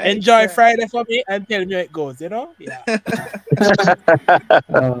Enjoy right. Friday for me and tell me how it goes. Yeah.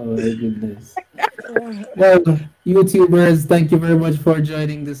 Oh my goodness. Well, YouTubers, thank you very much for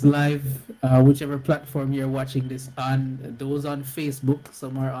joining this live. Whichever platform you're watching this on, those on Facebook,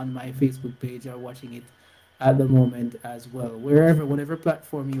 some are on my Facebook page, are watching it at the moment as well. Wherever, whatever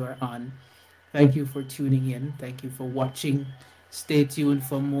platform you are on, thank you for tuning in. Thank you for watching. Stay tuned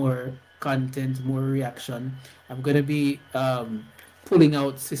for more content, more reaction. I'm gonna be pulling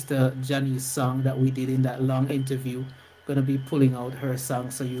out Sister Johnny's song that we did in that long interview. Gonna be pulling out her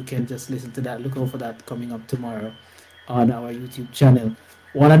song so you can just listen to that. Look out for that coming up tomorrow on our YouTube channel.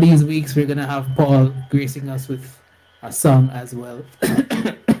 One of these weeks we're gonna have Paul gracing us with a song as well.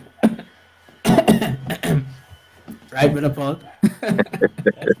 Right, brother Paul?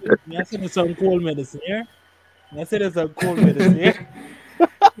 I said there's some cold medicine here. I said there's some cold medicine here.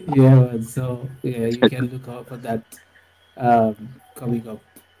 Yeah, man. So yeah, you can look out for that coming up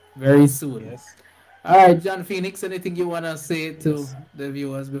very soon. Yes. All right, John Phoenixx, anything you wanna say to Yes. the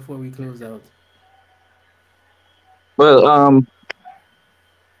viewers before we close out? Well,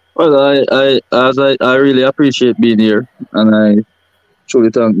 I really appreciate being here, and I truly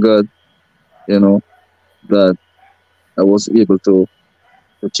thank God, you know, that I was able to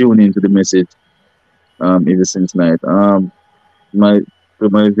tune into the message ever since night. My to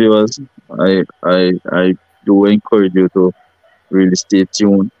my viewers, I do encourage you to really stay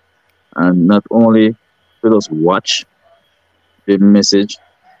tuned and not only to just watch the message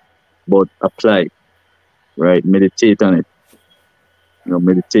but apply, right? Meditate on it,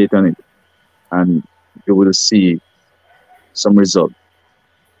 meditate on it, and you will see some result.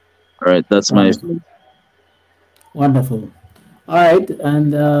 All right, that's my Wonderful, wonderful. All right,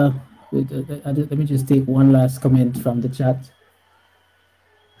 and let me just take one last comment from the chat.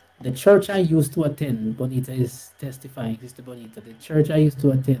 The church I used to attend, Bonita is testifying, Sister Bonita. The church I used to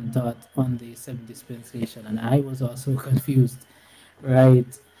attend taught on the seventh dispensation, and I was also confused, right?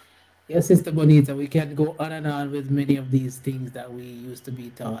 Yes, Sister Bonita, we can go on and on with many of these things that we used to be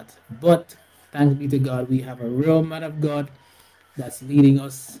taught. But thanks be to God, we have a real man of God that's leading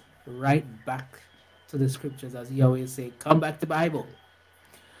us right back to the scriptures, as he always say, come back to Bible.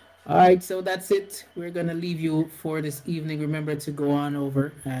 All right, so that's it. We're gonna leave you for this evening. Remember to go on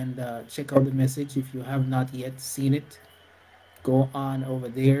over and check out the message if you have not yet seen it. Go on over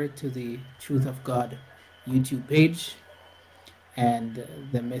there to the Truth of God YouTube page and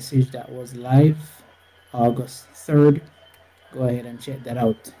the message that was live August 3rd. Go ahead and check that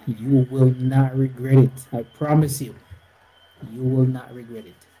out. You will not regret it. I promise you. You will not regret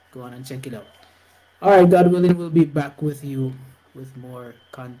it. Go on and check it out. All right, God willing, we'll be back with you with more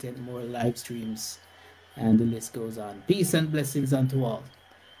content, more live streams, and the list goes on. Peace and blessings unto all.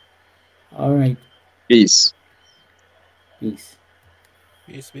 All right, peace. peace.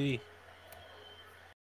 Peace be.